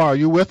question. Velma, are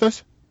you with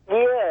us?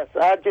 Yes,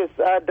 I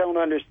don't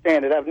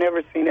understand it. I've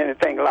never seen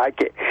anything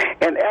like it.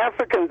 And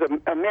Africans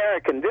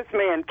American, this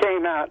man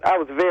came out, I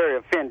was very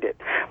offended.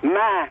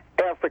 My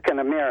African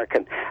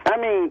American. I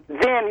mean,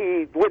 then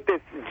he, with this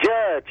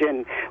judge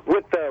and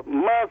with the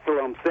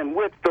Muslims and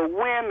with the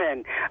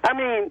women, I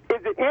mean,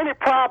 is it any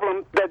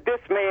problem that this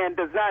man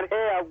does not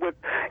have with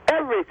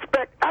every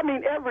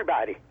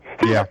everybody?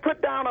 He has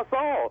put down us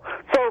all.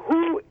 So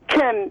who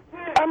does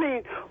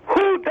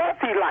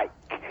he like?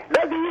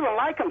 Does he even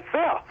like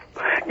himself?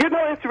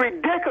 It's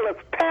ridiculous.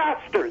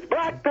 Pastors,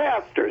 black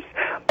pastors,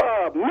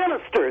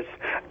 ministers,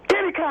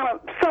 any kind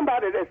of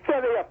somebody that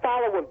says they're a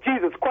follower of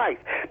Jesus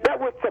Christ that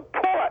would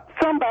support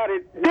somebody.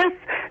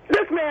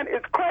 This man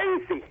is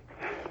crazy.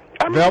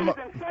 I mean, Velma,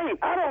 he's insane.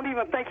 I don't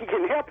even think he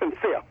can help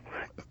himself.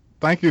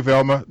 Thank you,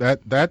 Velma.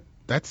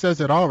 That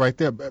says it all right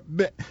there.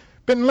 But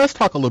let's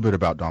talk a little bit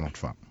about Donald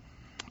Trump.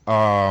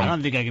 I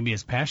don't think I can be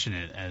as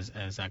passionate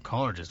as that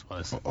caller just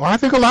was. Well, I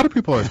think a lot of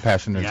people are as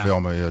passionate as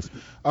Velma is.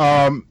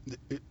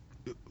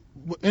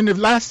 In the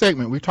last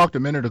segment, we talked a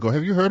minute ago.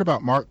 Have you heard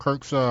about Mark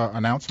Kirk's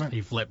announcement?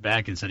 He flipped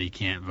back and said he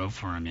can't vote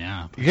for him,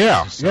 yeah.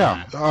 Yeah.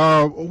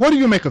 What do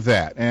you make of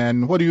that?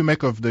 And what do you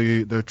make of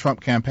the Trump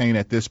campaign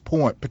at this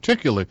point,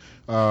 particularly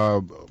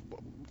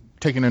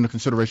taking into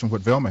consideration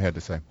what Velma had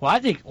to say? Well, I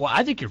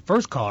think your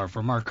first caller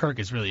for Mark Kirk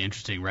is really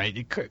interesting,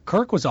 right?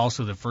 Kirk was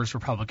also the first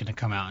Republican to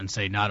come out and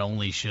say not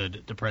only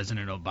should the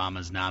President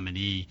Obama's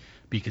nominee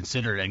be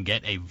considered and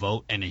get a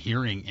vote and a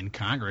hearing in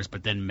Congress,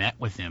 but then met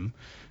with him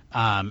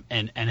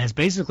and has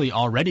basically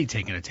already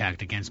taken a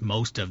tack against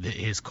most of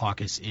his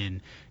caucus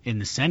in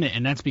the Senate,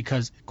 and that's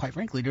because, quite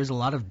frankly, there's a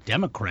lot of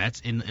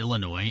Democrats in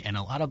Illinois and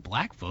a lot of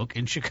black folk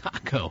in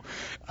Chicago,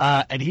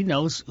 and he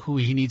knows who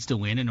he needs to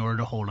win in order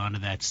to hold on to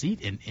that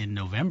seat in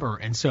November.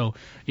 And so,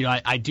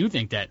 I do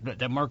think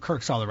that Mark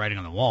Kirk saw the writing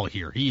on the wall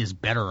here. He is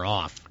better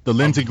off the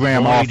Lindsey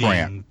Graham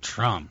off-ramp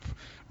Trump.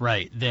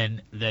 Right,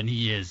 than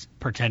he is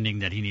pretending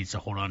that he needs to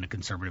hold on to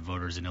conservative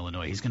voters in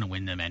Illinois. He's going to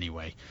win them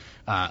anyway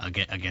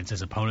against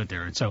his opponent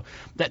there. And so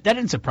that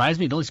didn't surprise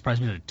me. It only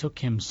surprised me that it took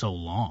him so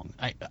long.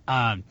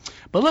 But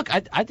look,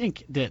 I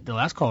think that the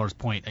last caller's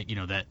point,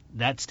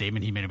 that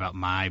statement he made about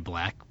my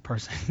black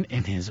person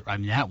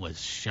that was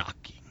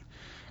shocking.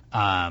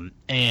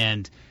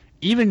 And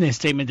even the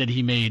statement that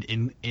he made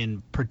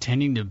in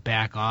pretending to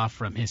back off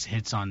from his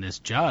hits on this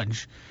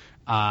judge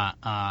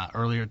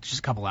earlier, just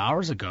a couple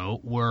hours ago,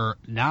 were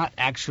not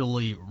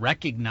actually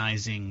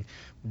recognizing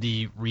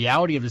the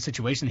reality of the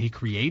situation he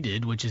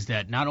created, which is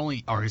that not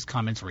only are his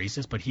comments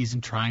racist, but he's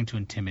trying to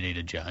intimidate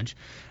a judge,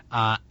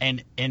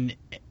 and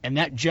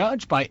that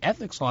judge by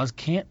ethics laws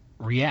can't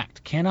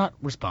react, cannot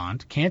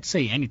respond, can't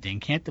say anything,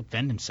 can't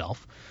defend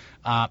himself.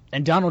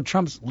 And Donald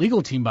Trump's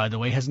legal team, by the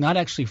way, has not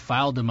actually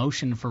filed a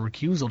motion for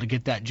recusal to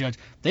get that judge.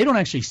 They don't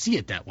actually see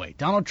it that way.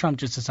 Donald Trump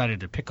just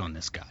decided to pick on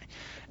this guy.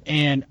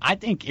 And I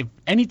think, if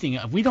anything,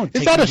 if we don't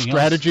take anything else... Is that a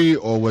strategy,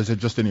 or was it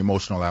just an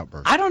emotional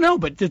outburst? I don't know,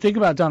 but the thing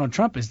about Donald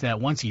Trump is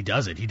that once he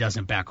does it, he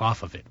doesn't back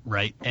off of it,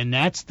 right? And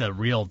that's the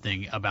real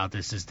thing about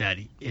this, is that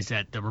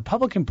the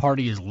Republican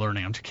Party is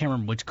learning. I can't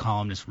remember which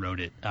columnist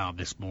wrote it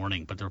this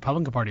morning, but the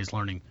Republican Party is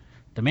learning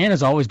the man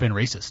has always been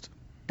racist.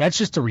 That's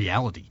just a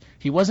reality.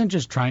 He wasn't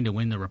just trying to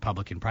win the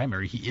Republican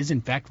primary. He is, in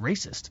fact,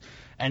 racist.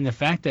 And the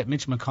fact that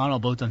Mitch McConnell,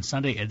 both on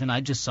Sunday, and then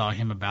I just saw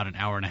him about an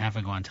hour and a half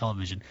ago on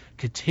television,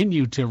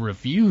 continue to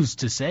refuse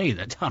to say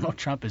that Donald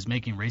Trump is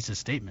making racist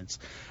statements,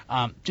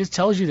 just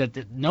tells you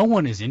that no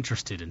one is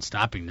interested in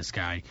stopping this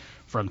guy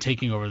from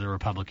taking over the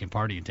Republican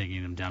Party and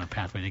taking them down a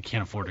pathway they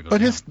can't afford to go down.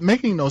 But his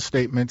making those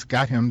statements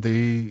got him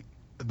the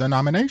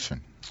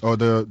nomination. Or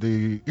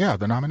the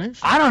nomination.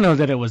 I don't know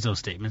that it was those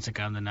statements that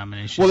got him the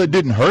nomination. Well, it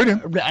didn't hurt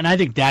him. And I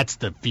think that's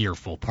the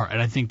fearful part.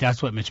 And I think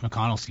that's what Mitch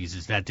McConnell sees,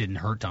 is that didn't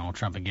hurt Donald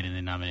Trump in getting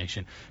the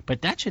nomination.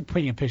 But that should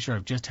paint a picture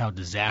of just how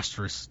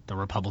disastrous the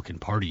Republican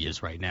Party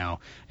is right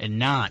now, and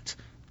not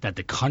that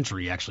the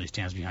country actually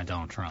stands behind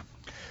Donald Trump.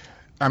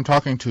 I'm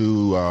talking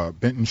to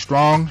Benton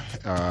Strong,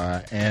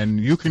 and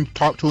you can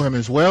talk to him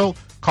as well.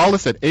 Call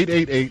us at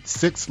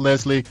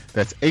 888-6-LESLIE.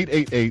 That's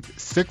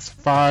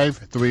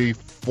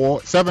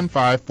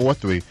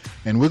 888-653-7543.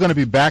 And we're going to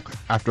be back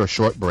after a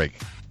short break.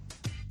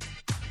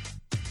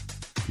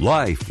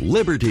 Life,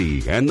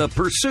 liberty, and the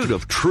pursuit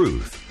of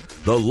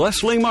truth. The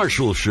Leslie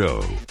Marshall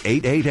Show.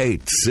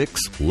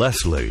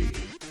 888-6-LESLIE.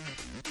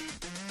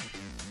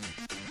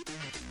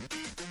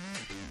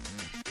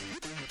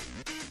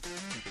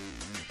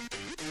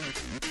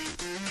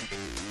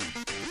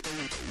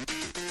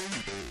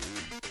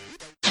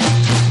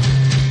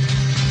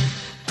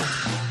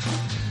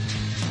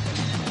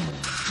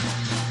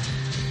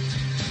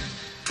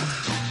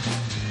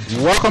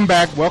 Welcome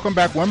back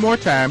one more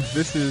time.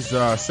 This is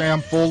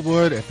Sam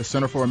Fulwood at the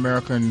Center for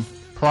American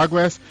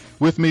Progress.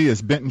 With me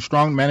is Benton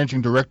Strong,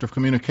 Managing Director of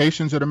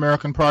Communications at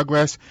American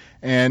Progress.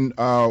 And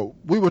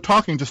we were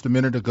talking just a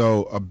minute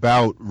ago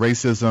about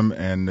racism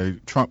and the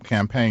Trump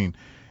campaign.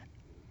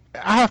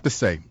 I have to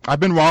say,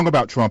 I've been wrong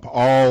about Trump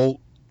all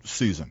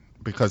season,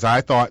 because I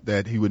thought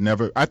that he was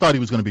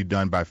going to be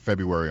done by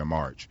February or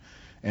March.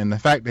 And the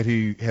fact that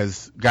he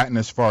has gotten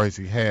as far as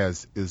he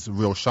has is a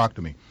real shock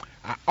to me.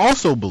 I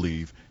also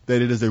believe that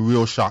it is a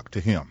real shock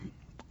to him.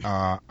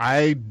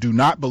 I do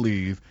not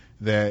believe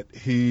that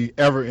he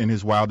ever in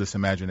his wildest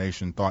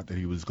imagination thought that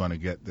he was going to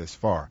get this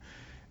far.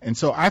 And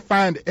so I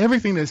find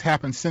everything that's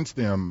happened since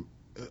then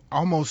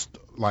almost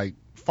like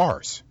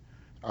farce.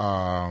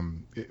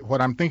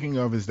 What I'm thinking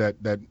of is that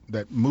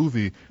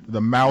movie,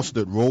 The Mouse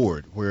That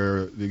Roared,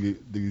 where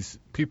these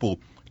people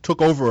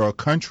took over a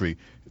country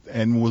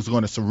and was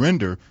going to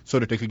surrender so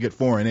that they could get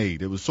foreign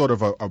aid. It was sort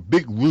of a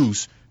big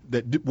ruse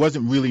that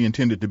wasn't really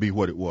intended to be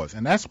what it was.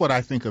 And that's what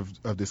I think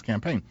of this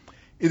campaign.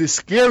 It is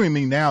scaring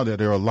me now that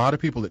there are a lot of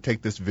people that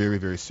take this very,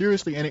 very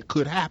seriously, and it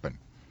could happen.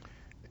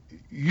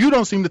 You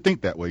don't seem to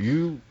think that way.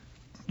 No,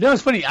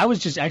 it's funny. I was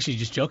just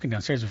joking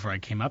downstairs before I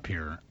came up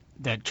here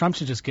that Trump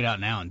should just get out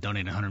now and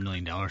donate $100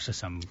 million to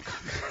some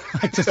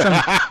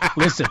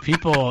list of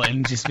people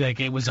and just be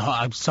like,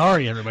 I'm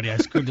sorry, everybody, I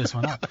screwed this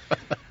one up.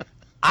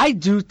 I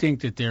do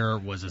think that there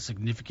was a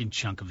significant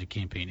chunk of the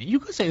campaign, and you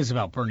could say this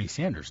about Bernie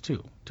Sanders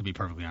too, to be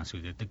perfectly honest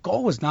with you. The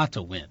goal was not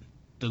to win.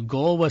 The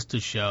goal was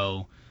to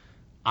show,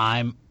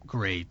 I'm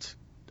great,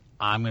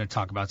 I'm going to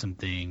talk about some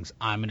things,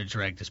 I'm going to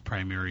drag this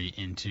primary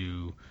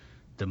into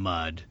the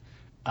mud.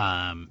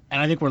 And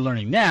I think we're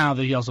learning now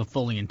that he also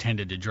fully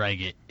intended to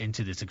drag it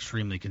into this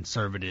extremely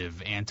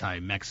conservative,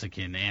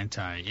 anti-Mexican,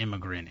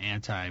 anti-immigrant,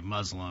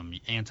 anti-Muslim,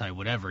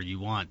 anti-whatever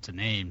you want to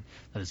name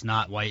that is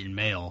not white and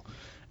male.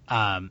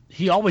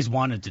 He always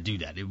wanted to do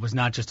that. It was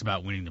not just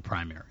about winning the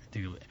primary.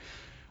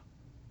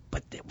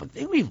 But the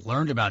thing we've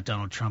learned about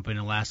Donald Trump in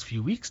the last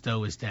few weeks,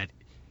 though, is that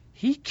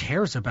he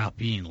cares about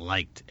being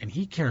liked, and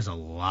he cares a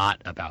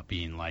lot about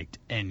being liked,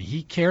 and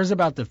he cares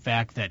about the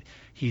fact that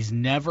he's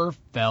never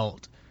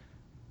felt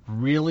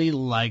really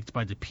liked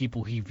by the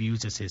people he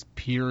views as his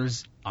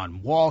peers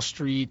on Wall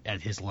Street,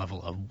 at his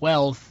level of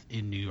wealth,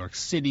 in New York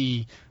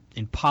City,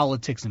 in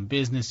politics and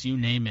business, you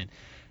name it.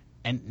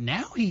 And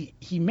now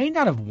he may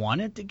not have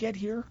wanted to get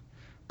here,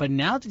 but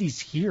now that he's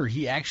here,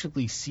 he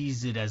actually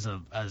sees it as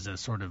a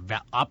sort of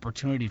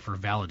opportunity for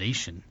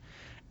validation.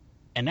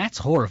 And that's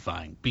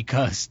horrifying,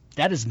 because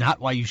that is not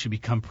why you should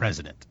become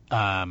president.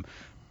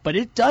 But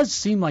it does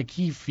seem like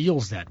he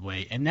feels that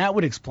way, and that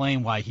would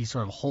explain why he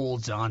sort of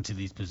holds on to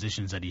these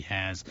positions that he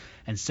has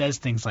and says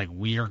things like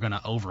 "we are going to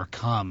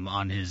overcome"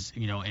 on his,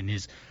 in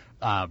his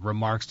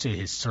remarks to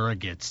his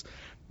surrogates.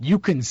 You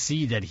can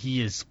see that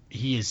he is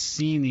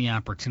seeing the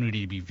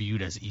opportunity to be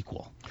viewed as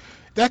equal.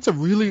 That's a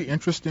really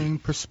interesting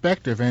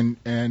perspective,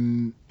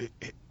 and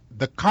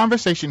the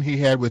conversation he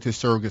had with his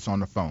surrogates on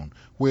the phone,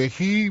 where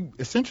he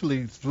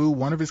essentially threw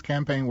one of his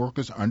campaign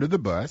workers under the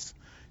bus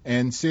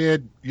and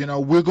said,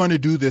 we're going to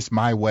do this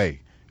my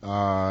way.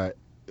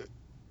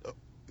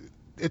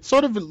 It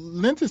sort of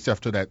lends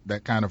itself to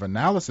that kind of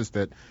analysis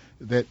that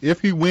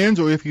if he wins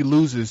or if he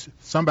loses,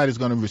 somebody's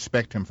going to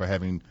respect him for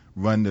having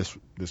run this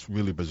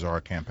really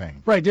bizarre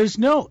campaign. Right. There's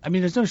no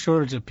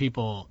shortage of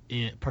people,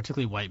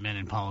 particularly white men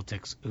in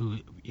politics, who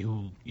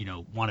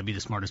want to be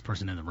the smartest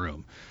person in the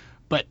room.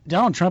 But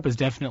Donald Trump has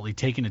definitely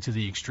taken it to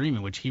the extreme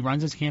in which he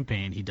runs his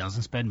campaign. He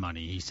doesn't spend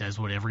money. He says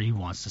whatever he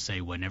wants to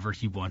say whenever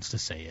he wants to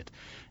say it.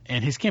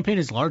 And his campaign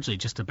is largely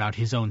just about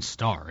his own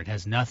star. It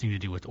has nothing to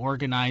do with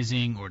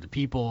organizing or the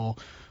people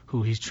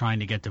who he's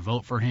trying to get to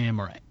vote for him.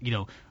 Or,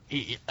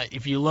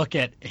 if you look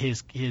at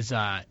his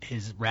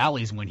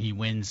rallies when he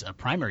wins a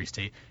primary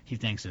state, he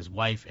thanks his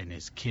wife and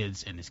his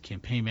kids and his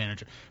campaign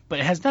manager. But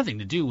it has nothing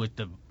to do with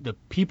the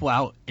people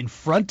out in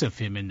front of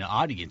him in the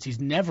audience. He's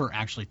never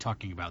actually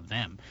talking about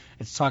them.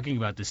 It's talking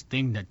about this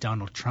thing that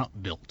Donald Trump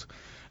built.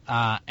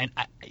 And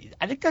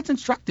I think that's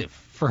instructive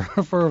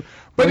for.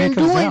 But in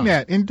doing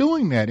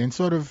that, in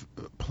sort of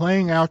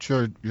playing out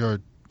your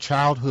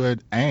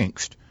childhood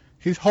angst,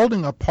 he's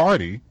holding a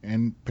party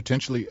and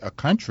potentially a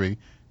country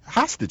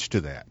hostage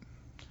to that.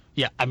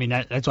 Yeah, I mean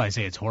that's why I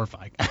say it's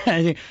horrifying.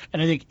 I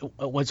think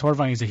what's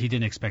horrifying is that he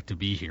didn't expect to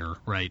be here,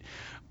 right?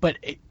 But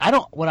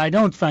what I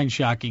don't find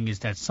shocking is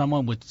that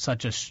someone with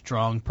such a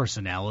strong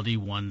personality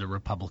won the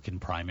Republican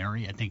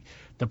primary. I think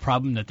the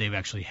problem that they've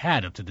actually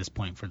had up to this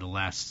point for the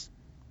last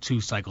 2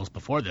 cycles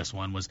before this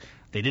one was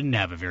they didn't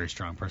have a very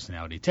strong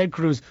personality. Ted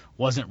Cruz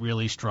wasn't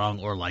really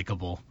strong or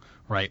likable,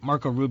 right?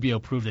 Marco Rubio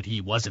proved that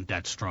he wasn't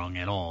that strong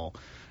at all.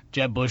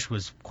 Jeb Bush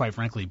was, quite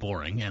frankly,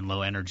 boring and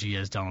low energy,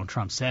 as Donald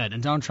Trump said.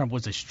 And Donald Trump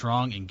was a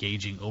strong,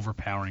 engaging,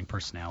 overpowering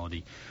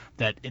personality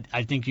that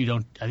I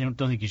don't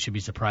think you should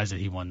be surprised that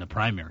he won the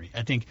primary.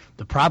 I think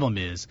the problem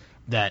is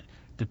that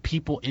the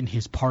people in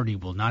his party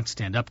will not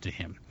stand up to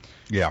him.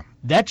 Yeah.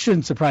 That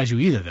shouldn't surprise you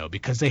either, though,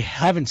 because they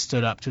haven't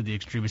stood up to the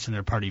extremists in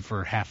their party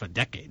for half a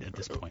decade at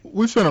this point.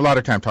 We've spent a lot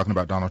of time talking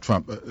about Donald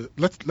Trump.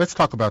 Let's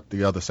talk about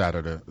the other side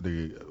of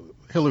the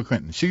Hillary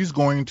Clinton. She's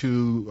going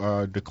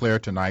to declare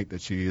tonight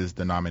that she is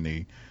the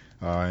nominee,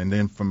 and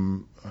then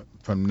from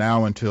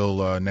now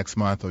until next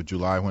month or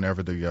July,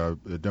 whenever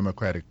the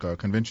Democratic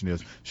convention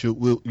is,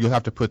 you'll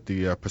have to put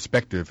the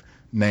prospective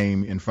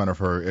name in front of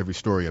her every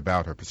story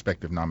about her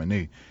prospective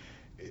nominee.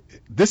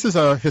 This is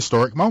a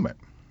historic moment,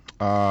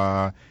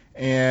 and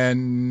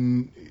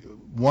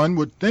one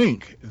would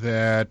think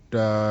that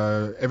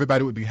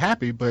everybody would be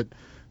happy, but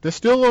there's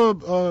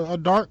still a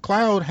dark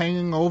cloud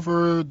hanging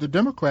over the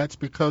Democrats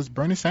because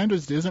Bernie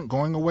Sanders isn't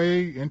going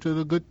away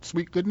into the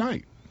sweet good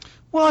night.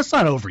 Well, it's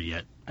not over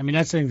yet. I mean,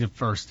 that's the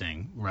first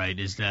thing, right,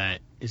 is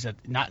that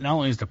not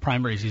only is the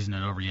primary season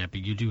not over yet, but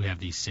you do have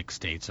these 6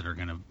 states that are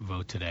going to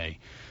vote today.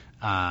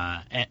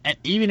 And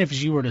even if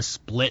she were to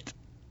split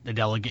the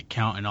delegate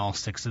count in all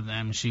 6 of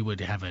them, she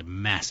would have a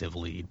massive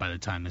lead by the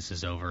time this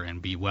is over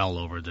and be well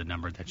over the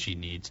number that she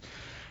needs.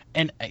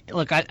 And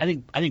look, I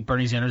think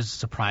Bernie Sanders is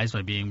surprised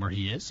by being where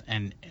he is,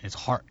 and it's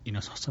hard,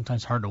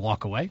 sometimes hard to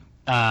walk away.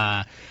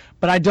 But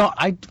I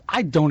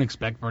don't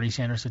expect Bernie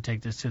Sanders to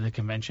take this to the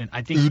convention.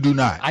 I think you do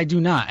not. I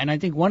do not, and I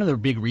think one of the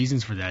big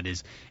reasons for that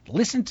is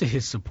listen to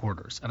his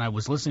supporters. And I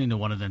was listening to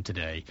one of them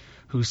today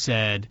who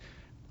said,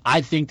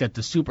 I think that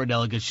the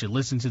superdelegates should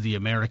listen to the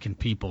American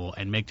people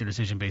and make their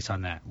decision based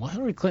on that. Well,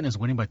 Hillary Clinton is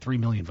winning by 3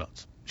 million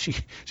votes.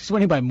 She's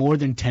winning by more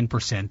than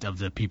 10% of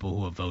the people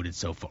who have voted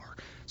so far.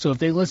 So if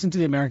they listen to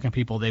the American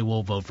people, they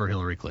will vote for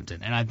Hillary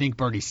Clinton. And I think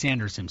Bernie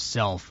Sanders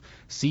himself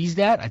sees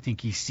that. I think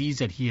he sees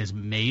that he has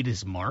made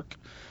his mark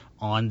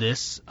on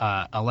this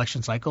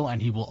election cycle,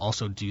 and he will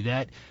also do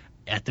that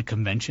at the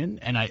convention.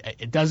 And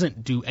it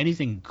doesn't do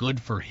anything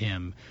good for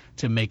him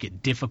to make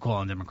it difficult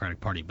on the Democratic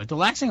Party. But the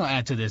last thing I'll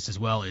add to this as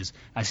well is,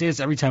 I say this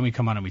every time we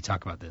come on and we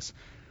talk about this,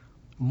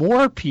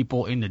 more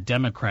people in the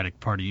Democratic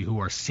Party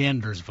who are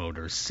Sanders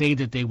voters say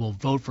that they will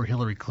vote for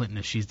Hillary Clinton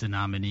if she's the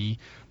nominee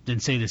than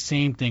say the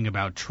same thing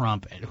about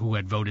Trump, who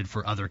had voted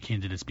for other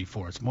candidates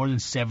before. It's more than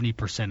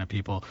 70% of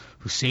people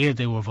who say that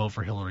they will vote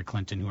for Hillary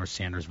Clinton who are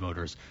Sanders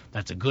voters.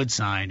 That's a good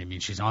sign. It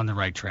means she's on the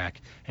right track,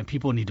 and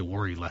people need to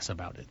worry less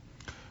about it.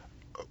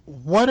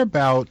 What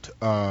about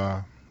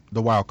the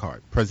wild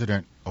card,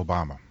 President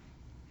Obama?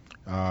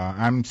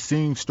 I'm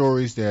seeing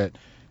stories that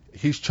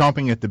he's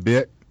chomping at the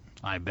bit.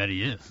 I bet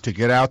he is. To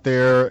get out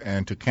there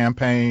and to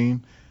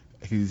campaign.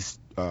 He's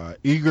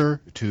eager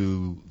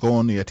to go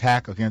on the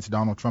attack against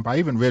Donald Trump. I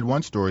even read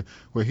one story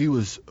where he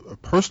was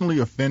personally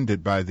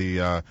offended by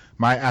the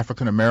 "my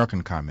African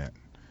American" comment.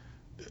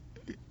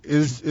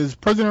 Is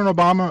President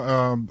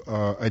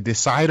Obama a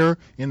decider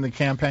in the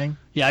campaign?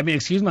 Yeah, I mean,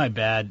 excuse my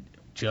bad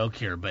joke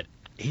here, but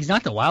he's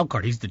not the wild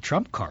card. He's the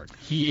Trump card.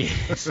 He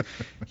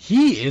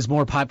is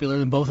more popular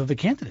than both of the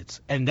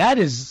candidates, and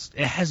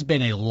it has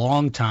been a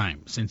long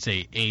time since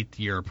a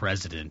 8th-year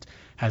president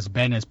has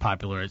been as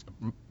popular as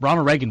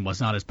Ronald Reagan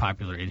was not as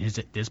popular in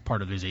this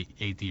part of his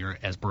 8th year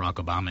as Barack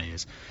Obama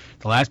is.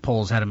 The last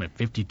polls had him at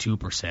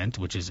 52%,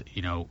 which is,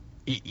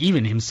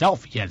 even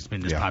himself he has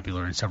been this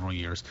popular in several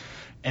years.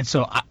 And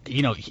so,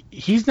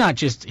 he's not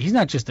just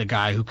a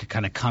guy who could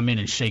kind of come in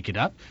and shake it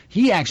up.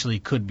 He actually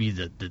could be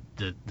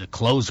the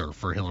closer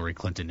for Hillary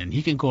Clinton, and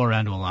he can go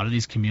around to a lot of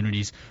these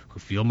communities who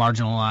feel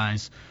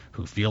marginalized,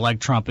 who feel like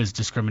Trump is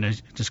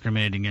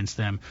discriminating against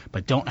them,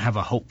 but don't have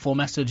a hopeful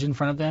message in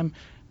front of them.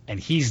 And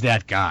he's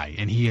that guy,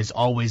 and he has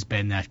always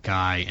been that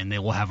guy, and they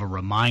will have a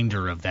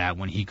reminder of that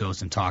when he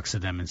goes and talks to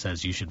them and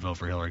says, you should vote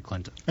for Hillary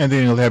Clinton. And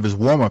then he'll have his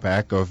warm-up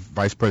act of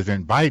Vice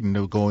President Biden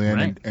to go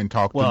in and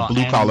talk to the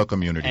blue-collar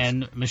communities.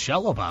 And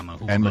Michelle Obama,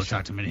 who will go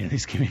talk to many of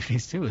these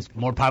communities, too, is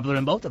more popular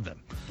than both of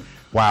them.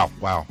 Wow.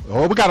 Well,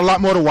 we got a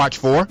lot more to watch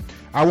for.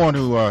 I want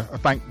to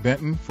thank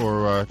Benton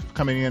for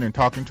coming in and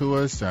talking to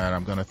us, and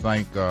I'm going to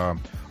thank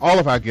all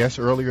of our guests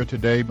earlier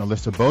today,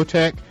 Melissa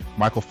Botek,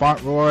 Michael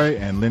Fontroy,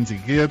 and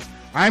Lindsey Gibbs.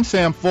 I'm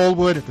Sam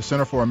Fulwood at the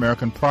Center for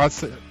American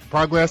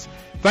Progress.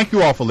 Thank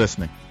you all for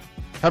listening.